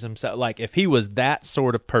carries himself. Like if he was that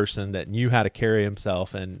sort of person that knew how to carry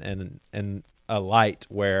himself and a light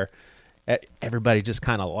where everybody just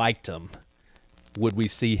kind of liked him, would we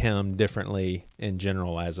see him differently in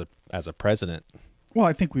general as a president? Well,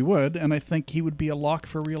 I think we would, and I think he would be a lock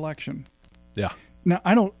for re-election. Yeah. Now,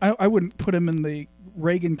 I wouldn't put him in the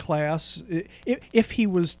Reagan class if he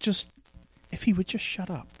would just shut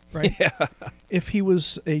up, right? Yeah. If he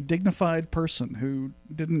was a dignified person who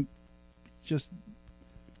didn't just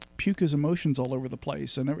puke his emotions all over the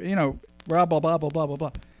place and blah blah blah blah blah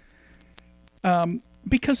blah blah.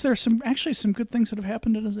 Because there's some good things that have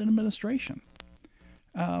happened in his administration.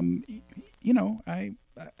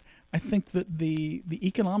 I think that the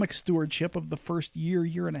economic stewardship of the first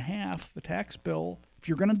year and a half, the tax bill, if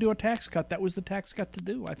you're going to do a tax cut, that was the tax cut to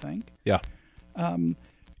do, I think. Yeah.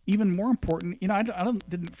 Even more important, I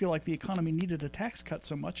didn't feel like the economy needed a tax cut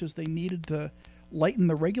so much as they needed to lighten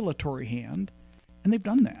the regulatory hand, and they've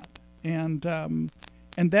done that. And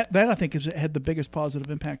that I think has had the biggest positive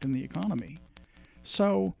impact on the economy.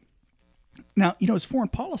 So now, his foreign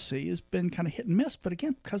policy has been kind of hit and miss, but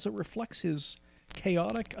again, because it reflects his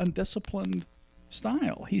chaotic, undisciplined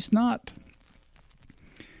style. He's not.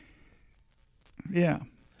 Yeah.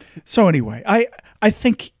 So anyway, I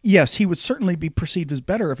think, yes, he would certainly be perceived as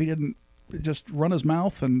better if he didn't just run his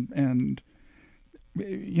mouth and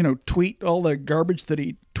tweet all the garbage that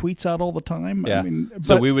he tweets out all the time. Yeah.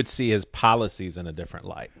 So we would see his policies in a different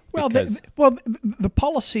light. Well, the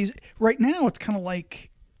policies right now, it's kind of like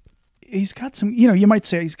he's got some, you might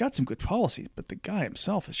say he's got some good policies, but the guy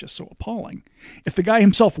himself is just so appalling. If the guy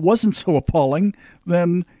himself wasn't so appalling,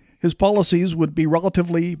 then his policies would be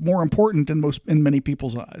relatively more important in many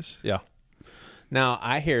people's eyes. Yeah. Now,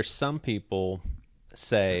 I hear some people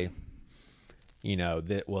say,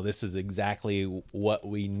 this is exactly what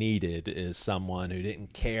we needed, is someone who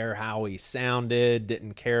didn't care how he sounded,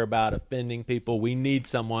 didn't care about offending people. We need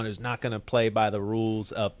someone who's not going to play by the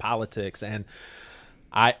rules of politics. And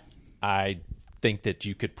I think that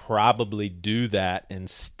you could probably do that and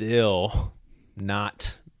still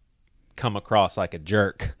not come across like a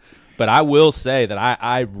jerk. But I will say that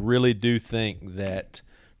I really do think that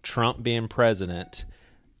Trump being president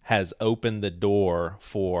has opened the door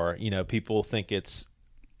for, people think it's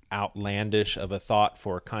outlandish of a thought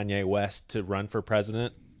for Kanye West to run for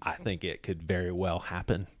president. I think it could very well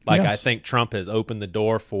happen. Like, yes. I think Trump has opened the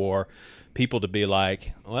door for people to be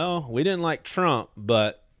like, well, we didn't like Trump,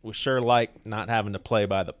 but we sure like not having to play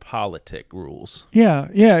by the politic rules. Yeah.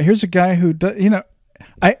 Here's a guy who does,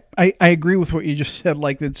 I agree with what you just said.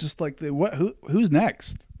 Like, it's just like who's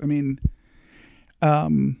next? I mean, I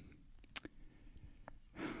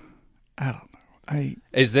don't know.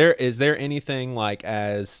 Is there anything, like,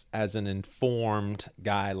 as an informed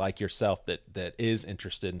guy like yourself that is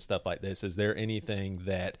interested in stuff like this? Is there anything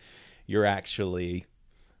that you're actually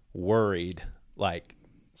worried, like,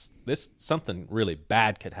 something really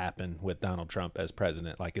bad could happen with Donald Trump as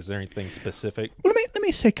president? Like, is there anything specific? Well, let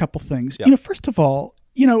me say a couple things. Yeah. First of all,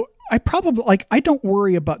 I don't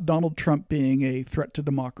worry about Donald Trump being a threat to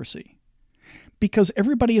democracy because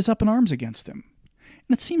everybody is up in arms against him.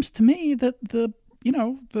 And it seems to me that the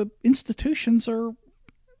institutions are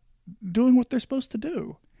doing what they're supposed to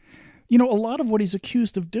do. A lot of what he's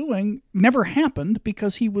accused of doing never happened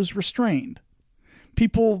because he was restrained.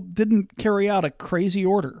 People didn't carry out a crazy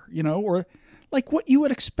order, or like what you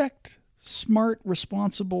would expect smart,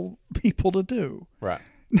 responsible people to do. Right.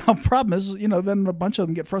 Now, the problem is, then a bunch of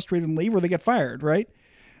them get frustrated and leave, or they get fired, right?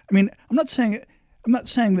 I mean, I'm not saying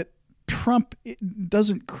that Trump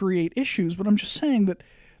doesn't create issues, but I'm just saying that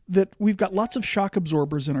that we've got lots of shock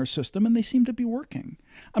absorbers in our system, and they seem to be working.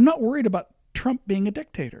 I'm not worried about Trump being a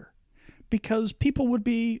dictator, because people would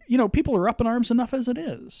be, people are up in arms enough as it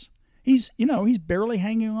is. He's barely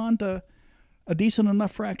hanging on to a decent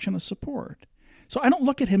enough fraction of support. So I don't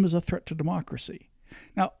look at him as a threat to democracy.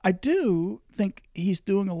 Now, I do think he's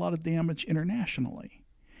doing a lot of damage internationally.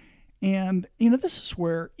 And, this is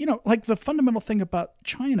where, like the fundamental thing about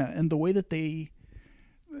China and the way that they,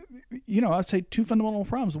 I'd say two fundamental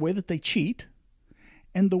problems: the way that they cheat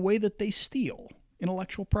and the way that they steal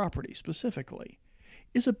intellectual property specifically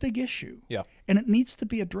is a big issue. Yeah. And it needs to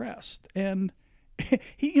be addressed. And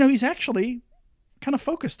he's actually kind of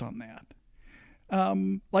focused on that.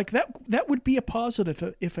 Like that would be a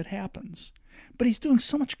positive if it happens. But he's doing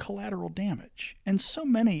so much collateral damage and so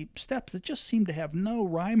many steps that just seem to have no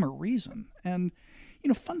rhyme or reason. And,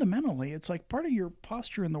 fundamentally, it's like part of your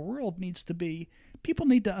posture in the world needs to be, people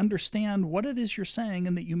need to understand what it is you're saying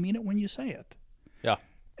and that you mean it when you say it. Yeah.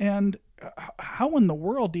 And how in the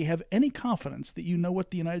world do you have any confidence that you know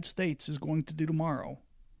what the United States is going to do tomorrow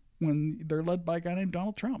when they're led by a guy named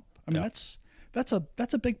Donald Trump? I mean, that's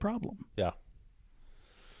a big problem. Yeah.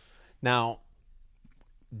 Now,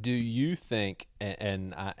 do you think,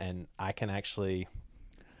 and I can actually,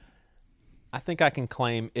 I think I can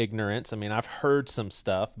claim ignorance. I mean, I've heard some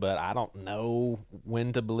stuff, but I don't know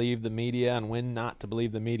when to believe the media and when not to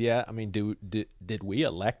believe the media. I mean, did we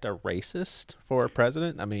elect a racist for a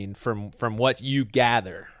president? I mean, from what you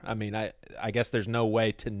gather, I mean, I guess there's no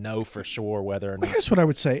way to know for sure whether or not. Well, here's what I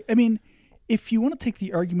would say. I mean, if you want to take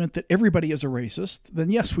the argument that everybody is a racist, then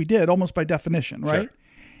yes, we did, almost by definition, right? Sure.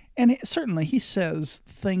 And certainly he says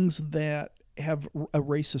things that have a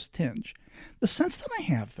racist tinge. The sense that I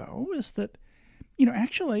have, though, is that,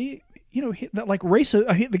 actually, that like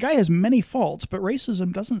the guy has many faults, but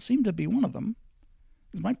racism doesn't seem to be one of them,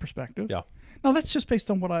 is my perspective. Yeah. Now, that's just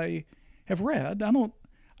based on what I have read. I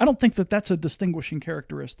don't think that that's a distinguishing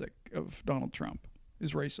characteristic of Donald Trump,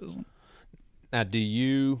 is racism. Now, do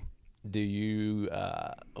you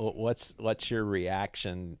what's your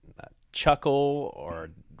reaction? Chuckle or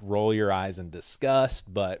roll your eyes in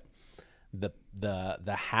disgust? But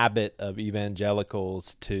the habit of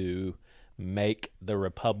evangelicals to make the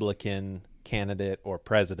Republican candidate or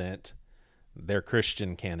president their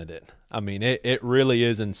Christian candidate. I mean, it really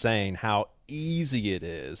is insane how easy it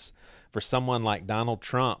is for someone like Donald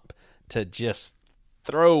Trump to just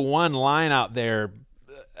throw one line out there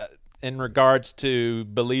in regards to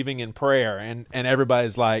believing in prayer, and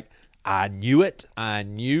everybody's like, I knew it. I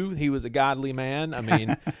knew he was a godly man. I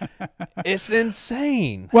mean, it's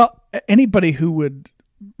insane. Well, anybody who would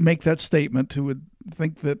make that statement, who would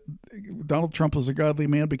think that Donald Trump was a godly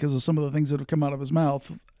man because of some of the things that have come out of his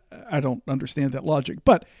mouth, I don't understand that logic.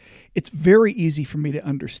 But it's very easy for me to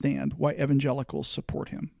understand why evangelicals support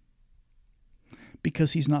him,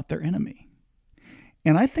 because he's not their enemy.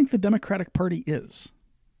 And I think the Democratic Party is.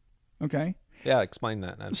 Okay? Yeah, explain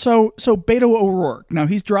that. So Beto O'Rourke, now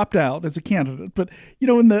he's dropped out as a candidate, but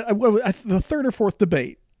in the third or fourth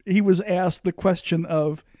debate, he was asked the question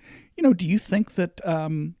of, do you think that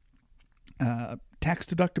tax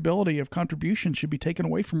deductibility of contributions should be taken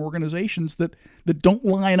away from organizations that don't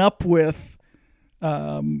line up with,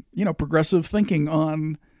 progressive thinking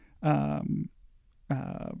on,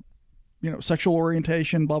 sexual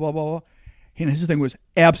orientation, blah, blah, blah. And his thing was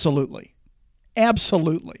absolutely.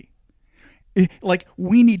 Like,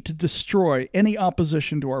 we need to destroy any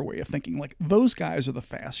opposition to our way of thinking. Like, those guys are the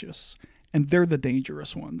fascists, and they're the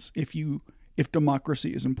dangerous ones if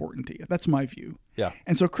democracy is important to you. That's my view. Yeah.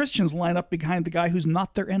 And so Christians line up behind the guy who's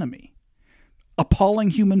not their enemy, appalling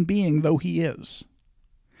human being though he is.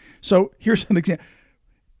 So here's an example.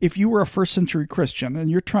 If you were a first century Christian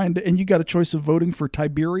and you got a choice of voting for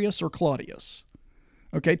Tiberius or Claudius.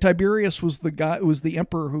 Okay, Tiberius was the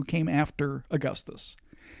emperor who came after Augustus.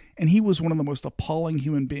 And he was one of the most appalling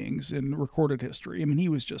human beings in recorded history. I mean, he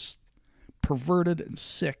was just perverted and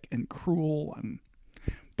sick and cruel,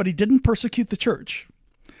 but he didn't persecute the church.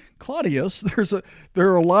 Claudius, there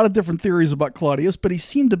are a lot of different theories about Claudius, but he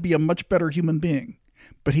seemed to be a much better human being.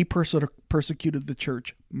 But he persecuted the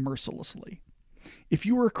church mercilessly. If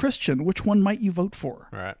you were a Christian, which one might you vote for?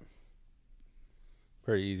 All right.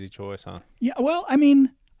 Pretty easy choice, huh? Yeah, well, I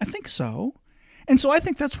mean, I think so. And so I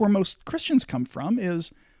think that's where most Christians come from,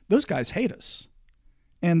 is those guys hate us.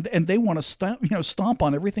 And they want to stomp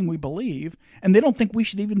on everything we believe, and they don't think we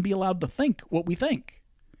should even be allowed to think what we think.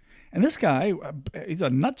 And this guy, he's a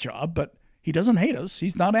nut job, but he doesn't hate us.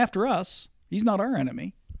 He's not after us. He's not our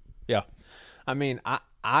enemy. Yeah. I mean,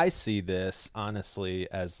 I see this honestly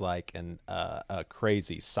as like a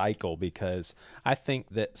crazy cycle, because I think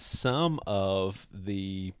that some of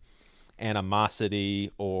the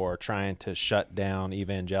animosity or trying to shut down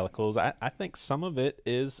evangelicals. I think some of it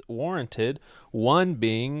is warranted. One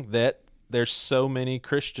being that there's so many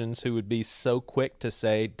Christians who would be so quick to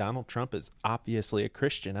say Donald Trump is obviously a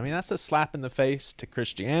Christian. I mean, that's a slap in the face to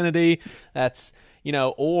Christianity. That's,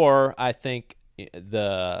 or I think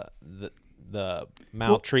the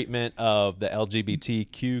maltreatment of the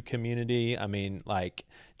LGBTQ community. I mean, like,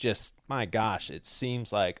 just, my gosh, it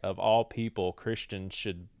seems like of all people, Christians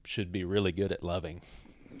should be really good at loving.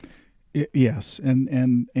 Yes,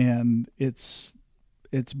 and it's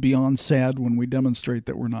beyond sad when we demonstrate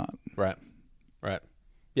that we're not. Right.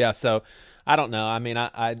 Yeah, so I don't know. I mean,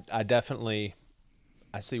 I definitely,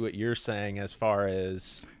 I see what you're saying as far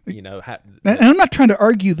as, and I'm not trying to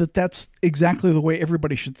argue that that's exactly the way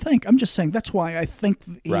everybody should think. I'm just saying that's why I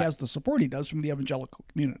think he has the support he does from the evangelical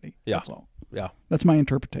community. Yeah. That's all. Yeah. That's my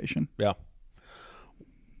interpretation. Yeah.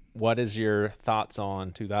 What is your thoughts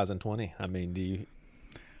on 2020? I mean, do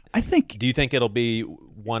you think it'll be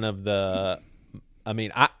one of the,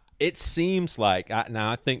 it seems like,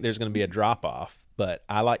 now I think there's going to be a drop off, but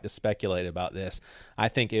I like to speculate about this. I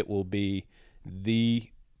think it will be the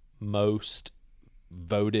most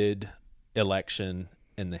voted election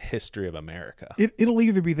in the history of America. It'll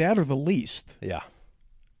either be that or the least. Yeah.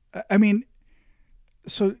 I mean,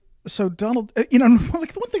 so Donald, like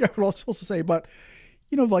the one thing I would also say about,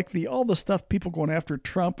 like all the stuff people going after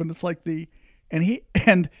Trump, and it's like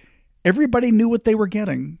and everybody knew what they were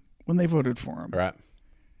getting when they voted for him. Right.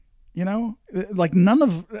 Like none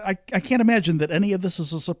of, I can't imagine that any of this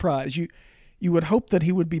is a surprise. You would hope that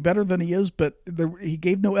he would be better than he is, but he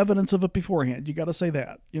gave no evidence of it beforehand. You got to say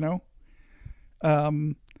that,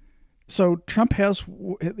 So Trump has,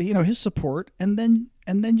 his support, and then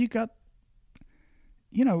you got,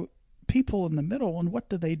 people in the middle, and what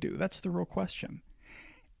do they do? That's the real question.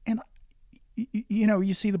 And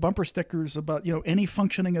you see the bumper stickers about any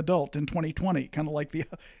functioning adult in 2020, kind of like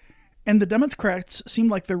and the Democrats seem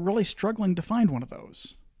like they're really struggling to find one of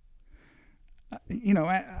those.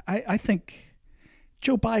 I think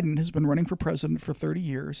Joe Biden has been running for president for 30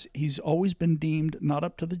 years. He's always been deemed not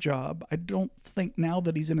up to the job. I don't think now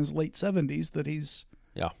that he's in his late 70s that he's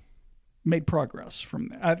made progress from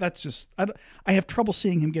that. That's just, I have trouble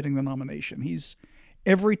seeing him getting the nomination.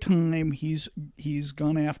 Every time he's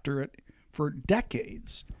gone after it for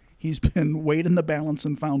decades, he's been weighed in the balance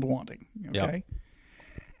and found wanting. Okay. Yep.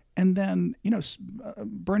 And then,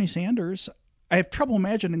 Bernie Sanders, I have trouble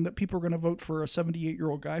imagining that people are going to vote for a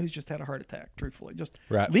 78-year-old guy who's just had a heart attack, truthfully, just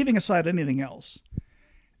leaving aside anything else.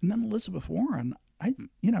 And then Elizabeth Warren,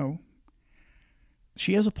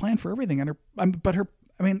 she has a plan for everything.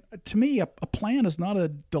 To me, a plan is not a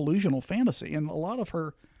delusional fantasy. And a lot of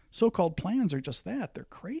her so-called plans are just that. They're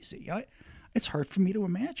crazy. It's hard for me to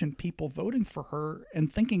imagine people voting for her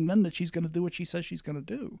and thinking then that she's going to do what she says she's going to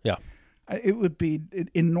do. Yeah. It would be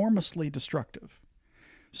enormously destructive.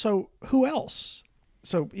 So who else?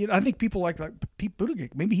 So I think people like Pete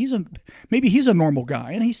Buttigieg. Maybe he's a normal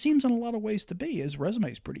guy, and he seems in a lot of ways to be. His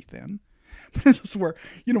resume is pretty thin. But this is where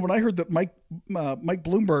when I heard that Mike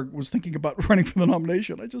Bloomberg was thinking about running for the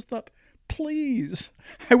nomination, I just thought, please,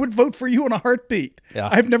 I would vote for you in a heartbeat. Yeah.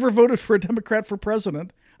 I've never voted for a Democrat for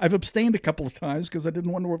president. I've abstained a couple of times because I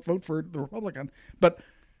didn't want to vote for the Republican, but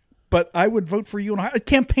I would vote for you and I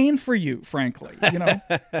campaign for you, frankly.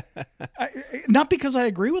 Not because I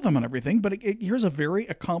agree with him on everything, but here's a very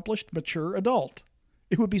accomplished, mature adult.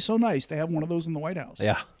 It would be so nice to have one of those in the White House.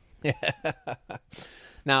 Yeah.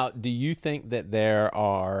 Now, do you think that there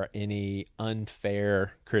are any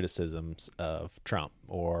unfair criticisms of Trump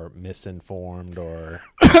or misinformed or?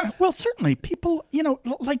 Well, certainly people,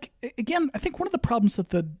 again, I think one of the problems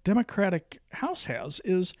that the Democratic House has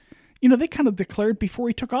is, they kind of declared before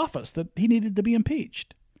he took office that he needed to be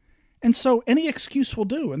impeached. And so any excuse will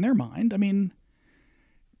do in their mind. I mean,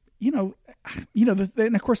 and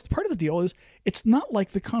of course, part of the deal is it's not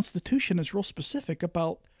like the Constitution is real specific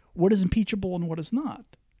about what is impeachable and what is not,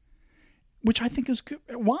 which I think is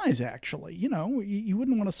wise, actually. You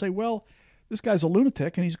wouldn't want to say, well, this guy's a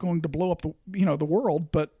lunatic and he's going to blow up the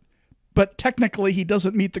world, but technically he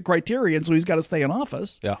doesn't meet the criteria, and so he's got to stay in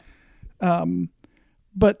office. Yeah.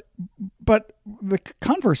 But the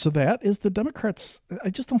converse of that is the Democrats, I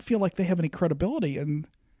just don't feel like they have any credibility. And,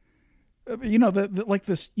 like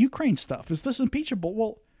this Ukraine stuff, is this impeachable?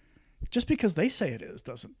 Well, just because they say it is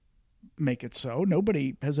doesn't make it so.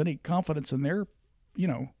 Nobody has any confidence in their,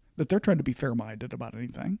 that they're trying to be fair-minded about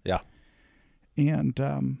anything. Yeah. And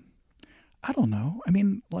I don't know. I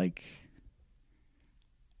mean,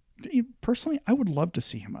 personally, I would love to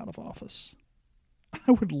see him out of office.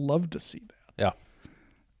 I would love to see that. Yeah.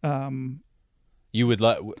 You would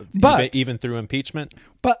let, even through impeachment?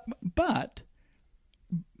 But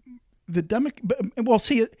well,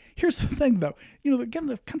 see, here's the thing, though. Again,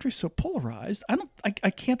 the country's so polarized. I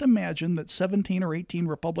can't imagine that 17 or 18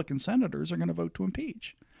 Republican senators are going to vote to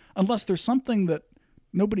impeach, unless there's something that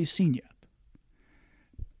nobody's seen yet.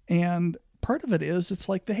 And part of it is, it's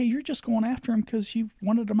like, hey, you're just going after him because you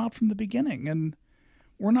wanted him out from the beginning, and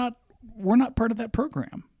we're not part of that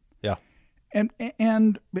program. Yeah.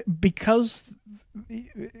 And because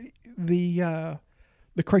the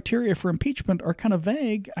criteria for impeachment are kind of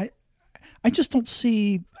vague, I just don't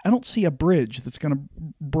see a bridge that's going to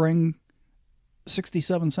bring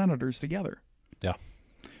 67 senators together. Yeah.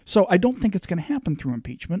 So I don't think it's going to happen through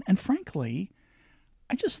impeachment. And frankly,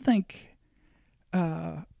 I just think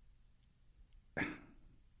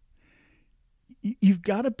you've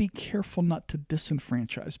got to be careful not to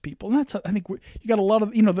disenfranchise people. And that's, I think, you got a lot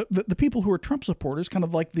of, the people who are Trump supporters, kind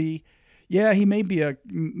of like he may be a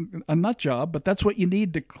nut job, but that's what you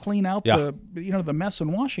need to clean out the mess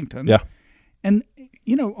in Washington. Yeah. And,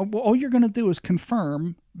 all you're going to do is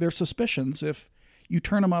confirm their suspicions if you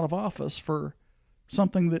turn them out of office for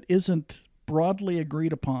something that isn't broadly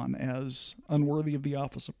agreed upon as unworthy of the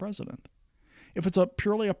office of president. If it's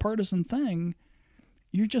purely a partisan thing,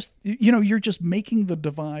 you're just making the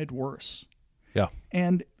divide worse. Yeah.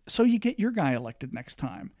 And so you get your guy elected next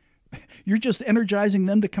time. You're just energizing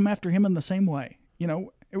them to come after him in the same way.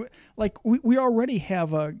 Like we already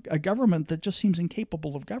have a government that just seems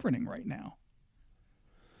incapable of governing right now.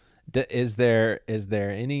 Is there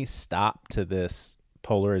any stop to this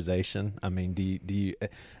polarization? I mean, do you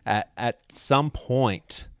at some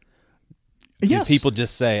point do people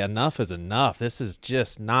just say enough is enough? This is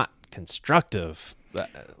just not constructive.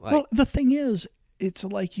 Well, the thing is, it's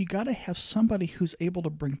like you got to have somebody who's able to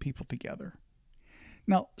bring people together.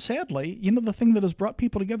 Now, sadly, the thing that has brought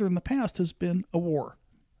people together in the past has been a war.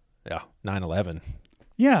 Yeah, 9/11.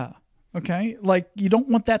 Yeah. Okay. Like, you don't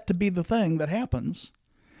want that to be the thing that happens.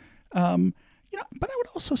 But I would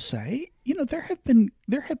also say, there have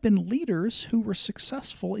been leaders who were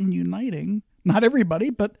successful in uniting, not everybody,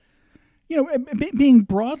 but being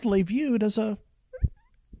broadly viewed as the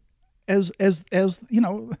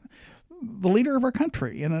leader of our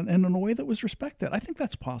country and in a way that was respected. I think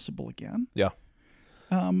that's possible again. Yeah.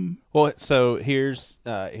 Well, so here's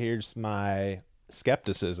my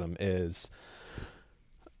skepticism is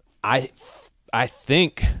I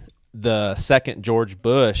think the second George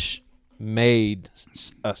Bush made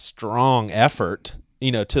a strong effort,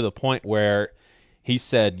 to the point where he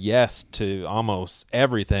said yes to almost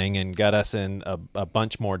everything and got us in a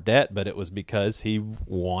bunch more debt, but it was because he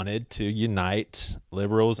wanted to unite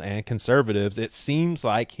liberals and conservatives. It seems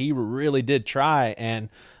like he really did try. And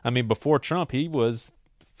I mean, before Trump, he was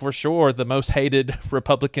for sure the most hated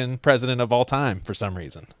Republican president of all time for some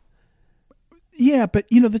reason. Yeah, but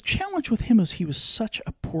the challenge with him is he was such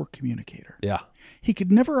a poor communicator. Yeah. He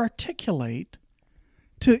could never articulate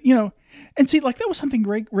to, and see, like, that was something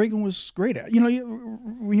Reagan was great at.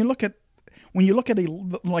 When you look at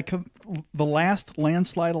the last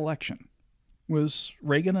landslide election was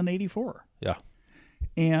Reagan in 1984. Yeah.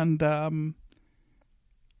 And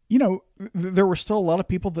there were still a lot of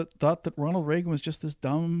people that thought that Ronald Reagan was just this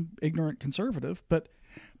dumb, ignorant conservative, but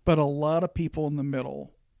a lot of people in the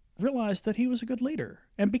middle realized that he was a good leader.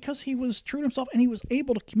 And because he was true to himself and he was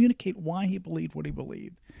able to communicate why he believed what he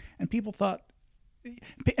believed, and people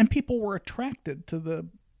were attracted to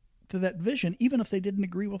that vision, even if they didn't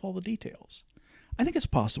agree with all the details. I think it's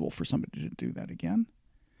possible for somebody to do that again.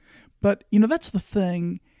 But, that's the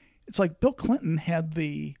thing. It's like Bill Clinton had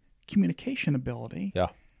the communication ability, yeah,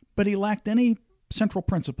 but he lacked any central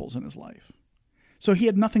principles in his life. So he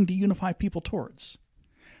had nothing to unify people towards.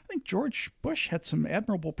 I think George Bush had some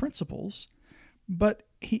admirable principles, but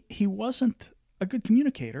he wasn't a good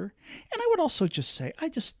communicator. And I would also just say, I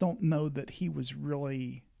just don't know that he was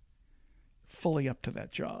really fully up to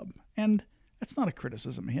that job. And that's not a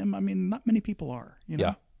criticism of him. I mean, not many people are,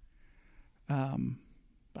 Yeah.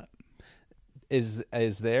 But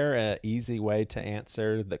is there an easy way to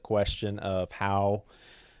answer the question of how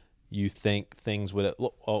you think things would?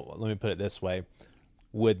 Let me put it this way: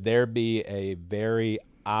 would there be a very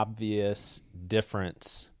obvious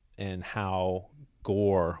difference in how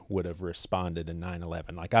Gore would have responded in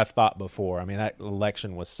 9/11? Like I've thought before, I mean, that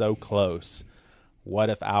election was so close. What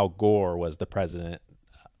if Al Gore was the president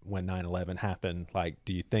when 9/11 happened? Like,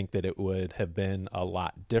 do you think that it would have been a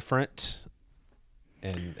lot different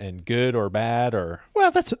and good or bad? Or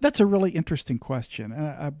well, that's a really interesting question.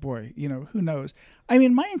 Boy, who knows? I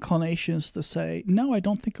mean, my inclination is to say, no, I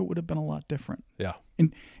don't think it would have been a lot different. Yeah.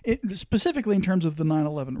 Specifically in terms of the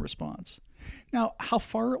 9/11 response. Now, how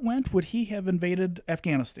far it went? Would he have invaded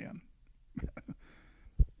Afghanistan?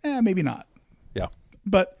 Maybe not. Yeah.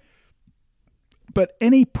 But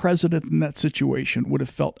any president in that situation would have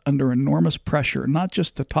felt under enormous pressure, not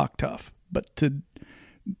just to talk tough, but to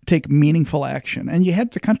take meaningful action. And you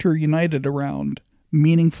had the country united around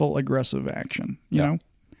meaningful, aggressive action, you know?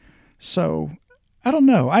 So I don't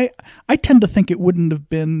know. I tend to think it wouldn't have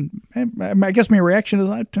been, I guess my reaction is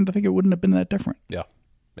I tend to think it wouldn't have been that different. Yeah.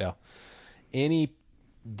 Yeah.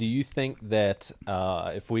 Do you think that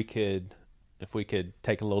if we could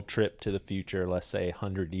take a little trip to the future, let's say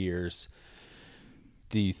 100 years,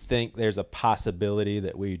 do you think there's a possibility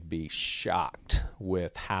that we'd be shocked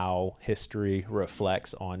with how history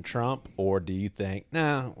reflects on Trump? Or do you think,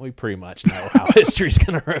 we pretty much know how history's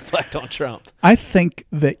going to reflect on Trump? I think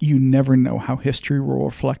that you never know how history will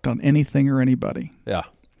reflect on anything or anybody. Yeah.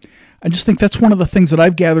 I just think that's one of the things that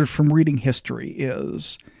I've gathered from reading history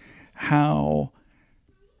is how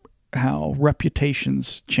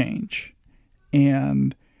reputations change.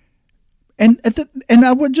 And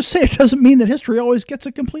I would just say it doesn't mean that history always gets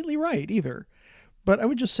it completely right either. But I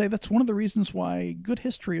would just say that's one of the reasons why good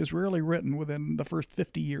history is rarely written within the first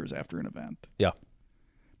 50 years after an event. Yeah.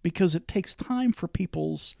 Because it takes time for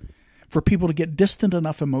people to get distant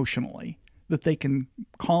enough emotionally that they can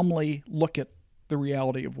calmly look at the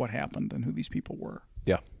reality of what happened and who these people were.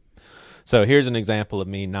 Yeah. So here's an example of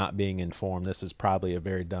me not being informed. This is probably a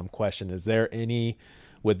very dumb question.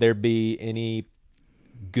 Would there be any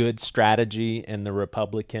good strategy in the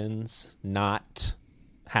Republicans not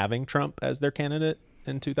having Trump as their candidate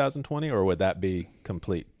in 2020, or would that be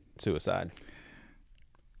complete suicide?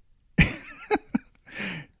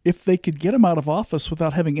 If they could get him out of office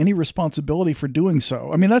without having any responsibility for doing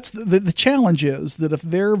so. I mean, that's the challenge is that if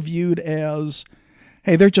they're viewed as,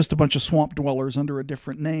 hey, they're just a bunch of swamp dwellers under a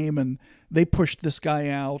different name and they pushed this guy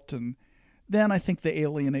out, and then I think they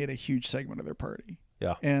alienate a huge segment of their party.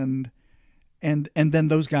 Yeah. And then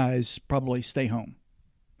those guys probably stay home.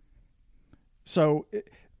 So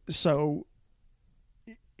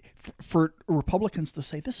for Republicans to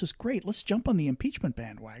say, this is great, let's jump on the impeachment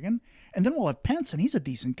bandwagon, and then we'll have Pence, and he's a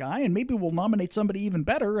decent guy, and maybe we'll nominate somebody even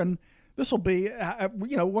better, and this will be,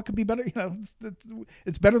 what could be better?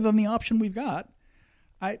 It's better than the option we've got.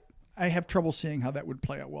 I have trouble seeing how that would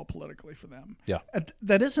play out well politically for them. Yeah.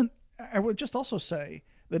 That isn't, I would just also say,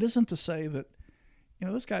 that isn't to say that,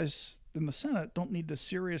 those guys in the Senate don't need to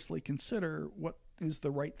seriously consider what is the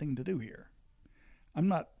right thing to do here. I'm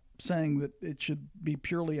not saying that it should be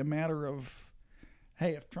purely a matter of,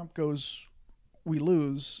 hey, if Trump goes, we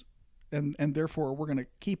lose, and therefore we're going to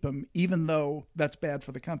keep him, even though that's bad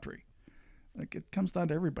for the country. Like, it comes down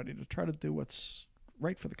to everybody to try to do what's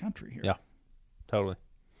right for the country here. Yeah, totally.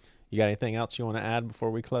 You got anything else you want to add before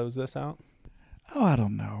we close this out? Oh, I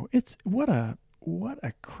don't know. It's what a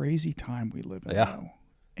crazy time we live in now.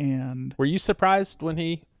 And were you surprised when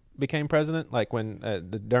he became president? Like when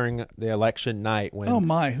during the election night when? Oh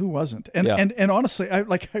my, who wasn't? And honestly,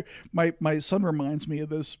 my son reminds me of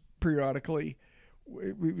this periodically.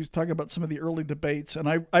 We was talking about some of the early debates, and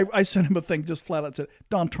I sent him a thing just flat out said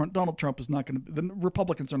Donald Trump is not going to. The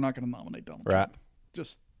Republicans are not going to nominate Donald Trump.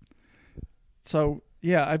 Just so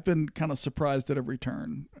yeah, I've been kind of surprised at every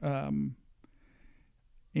turn.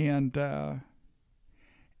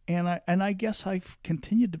 And I guess I've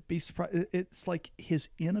continued to be surprised. It's like his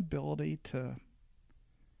inability to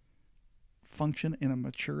function in a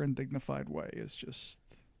mature and dignified way is just.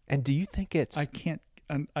 And do you think it's? I can't.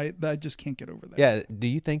 I just can't get over that. Yeah. Do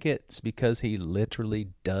you think it's because he literally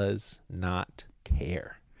does not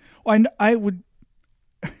care? Well, I would.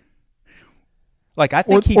 Like, I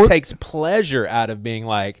think he takes pleasure out of being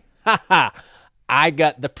like, ha ha, I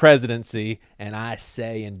got the presidency and I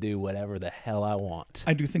say and do whatever the hell I want.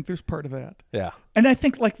 I do think there's part of that. Yeah. And I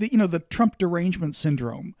think like the Trump derangement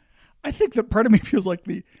syndrome, I think that part of me feels like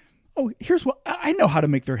here's what, I know how to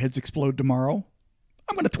make their heads explode tomorrow.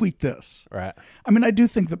 I'm going to tweet this. Right. I mean, I do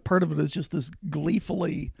think that part of it is just this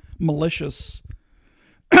gleefully malicious,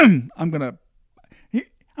 I'm going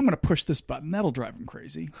to push this button. That'll drive him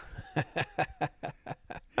crazy.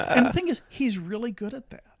 And the thing is, he's really good at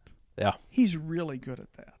that. Yeah. He's really good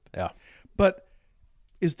at that. Yeah. But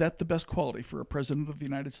is that the best quality for a president of the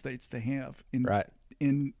United States to have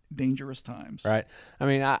in dangerous times? Right. I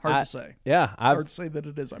mean, hard to say. Yeah. Hard to say that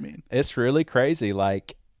it is. I mean, it's really crazy.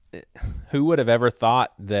 Like, who would have ever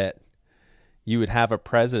thought that you would have a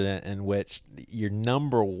president in which your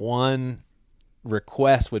number one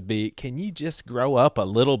request would be, can you just grow up a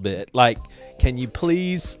little bit? Like, can you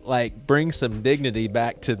please like bring some dignity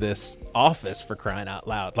back to this office, for crying out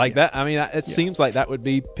loud? Like that. I mean, it seems like that would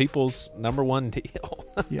be people's number one deal.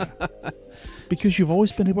 Yeah. Because you've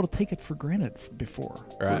always been able to take it for granted before.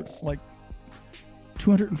 Right. For like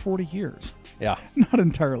 240 years. Yeah. Not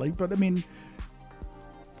entirely, but I mean,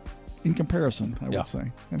 in comparison, I would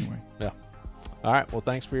say. Anyway. Yeah. All right. Well,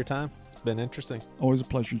 thanks for your time. It's been interesting. Always a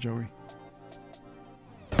pleasure, Joey.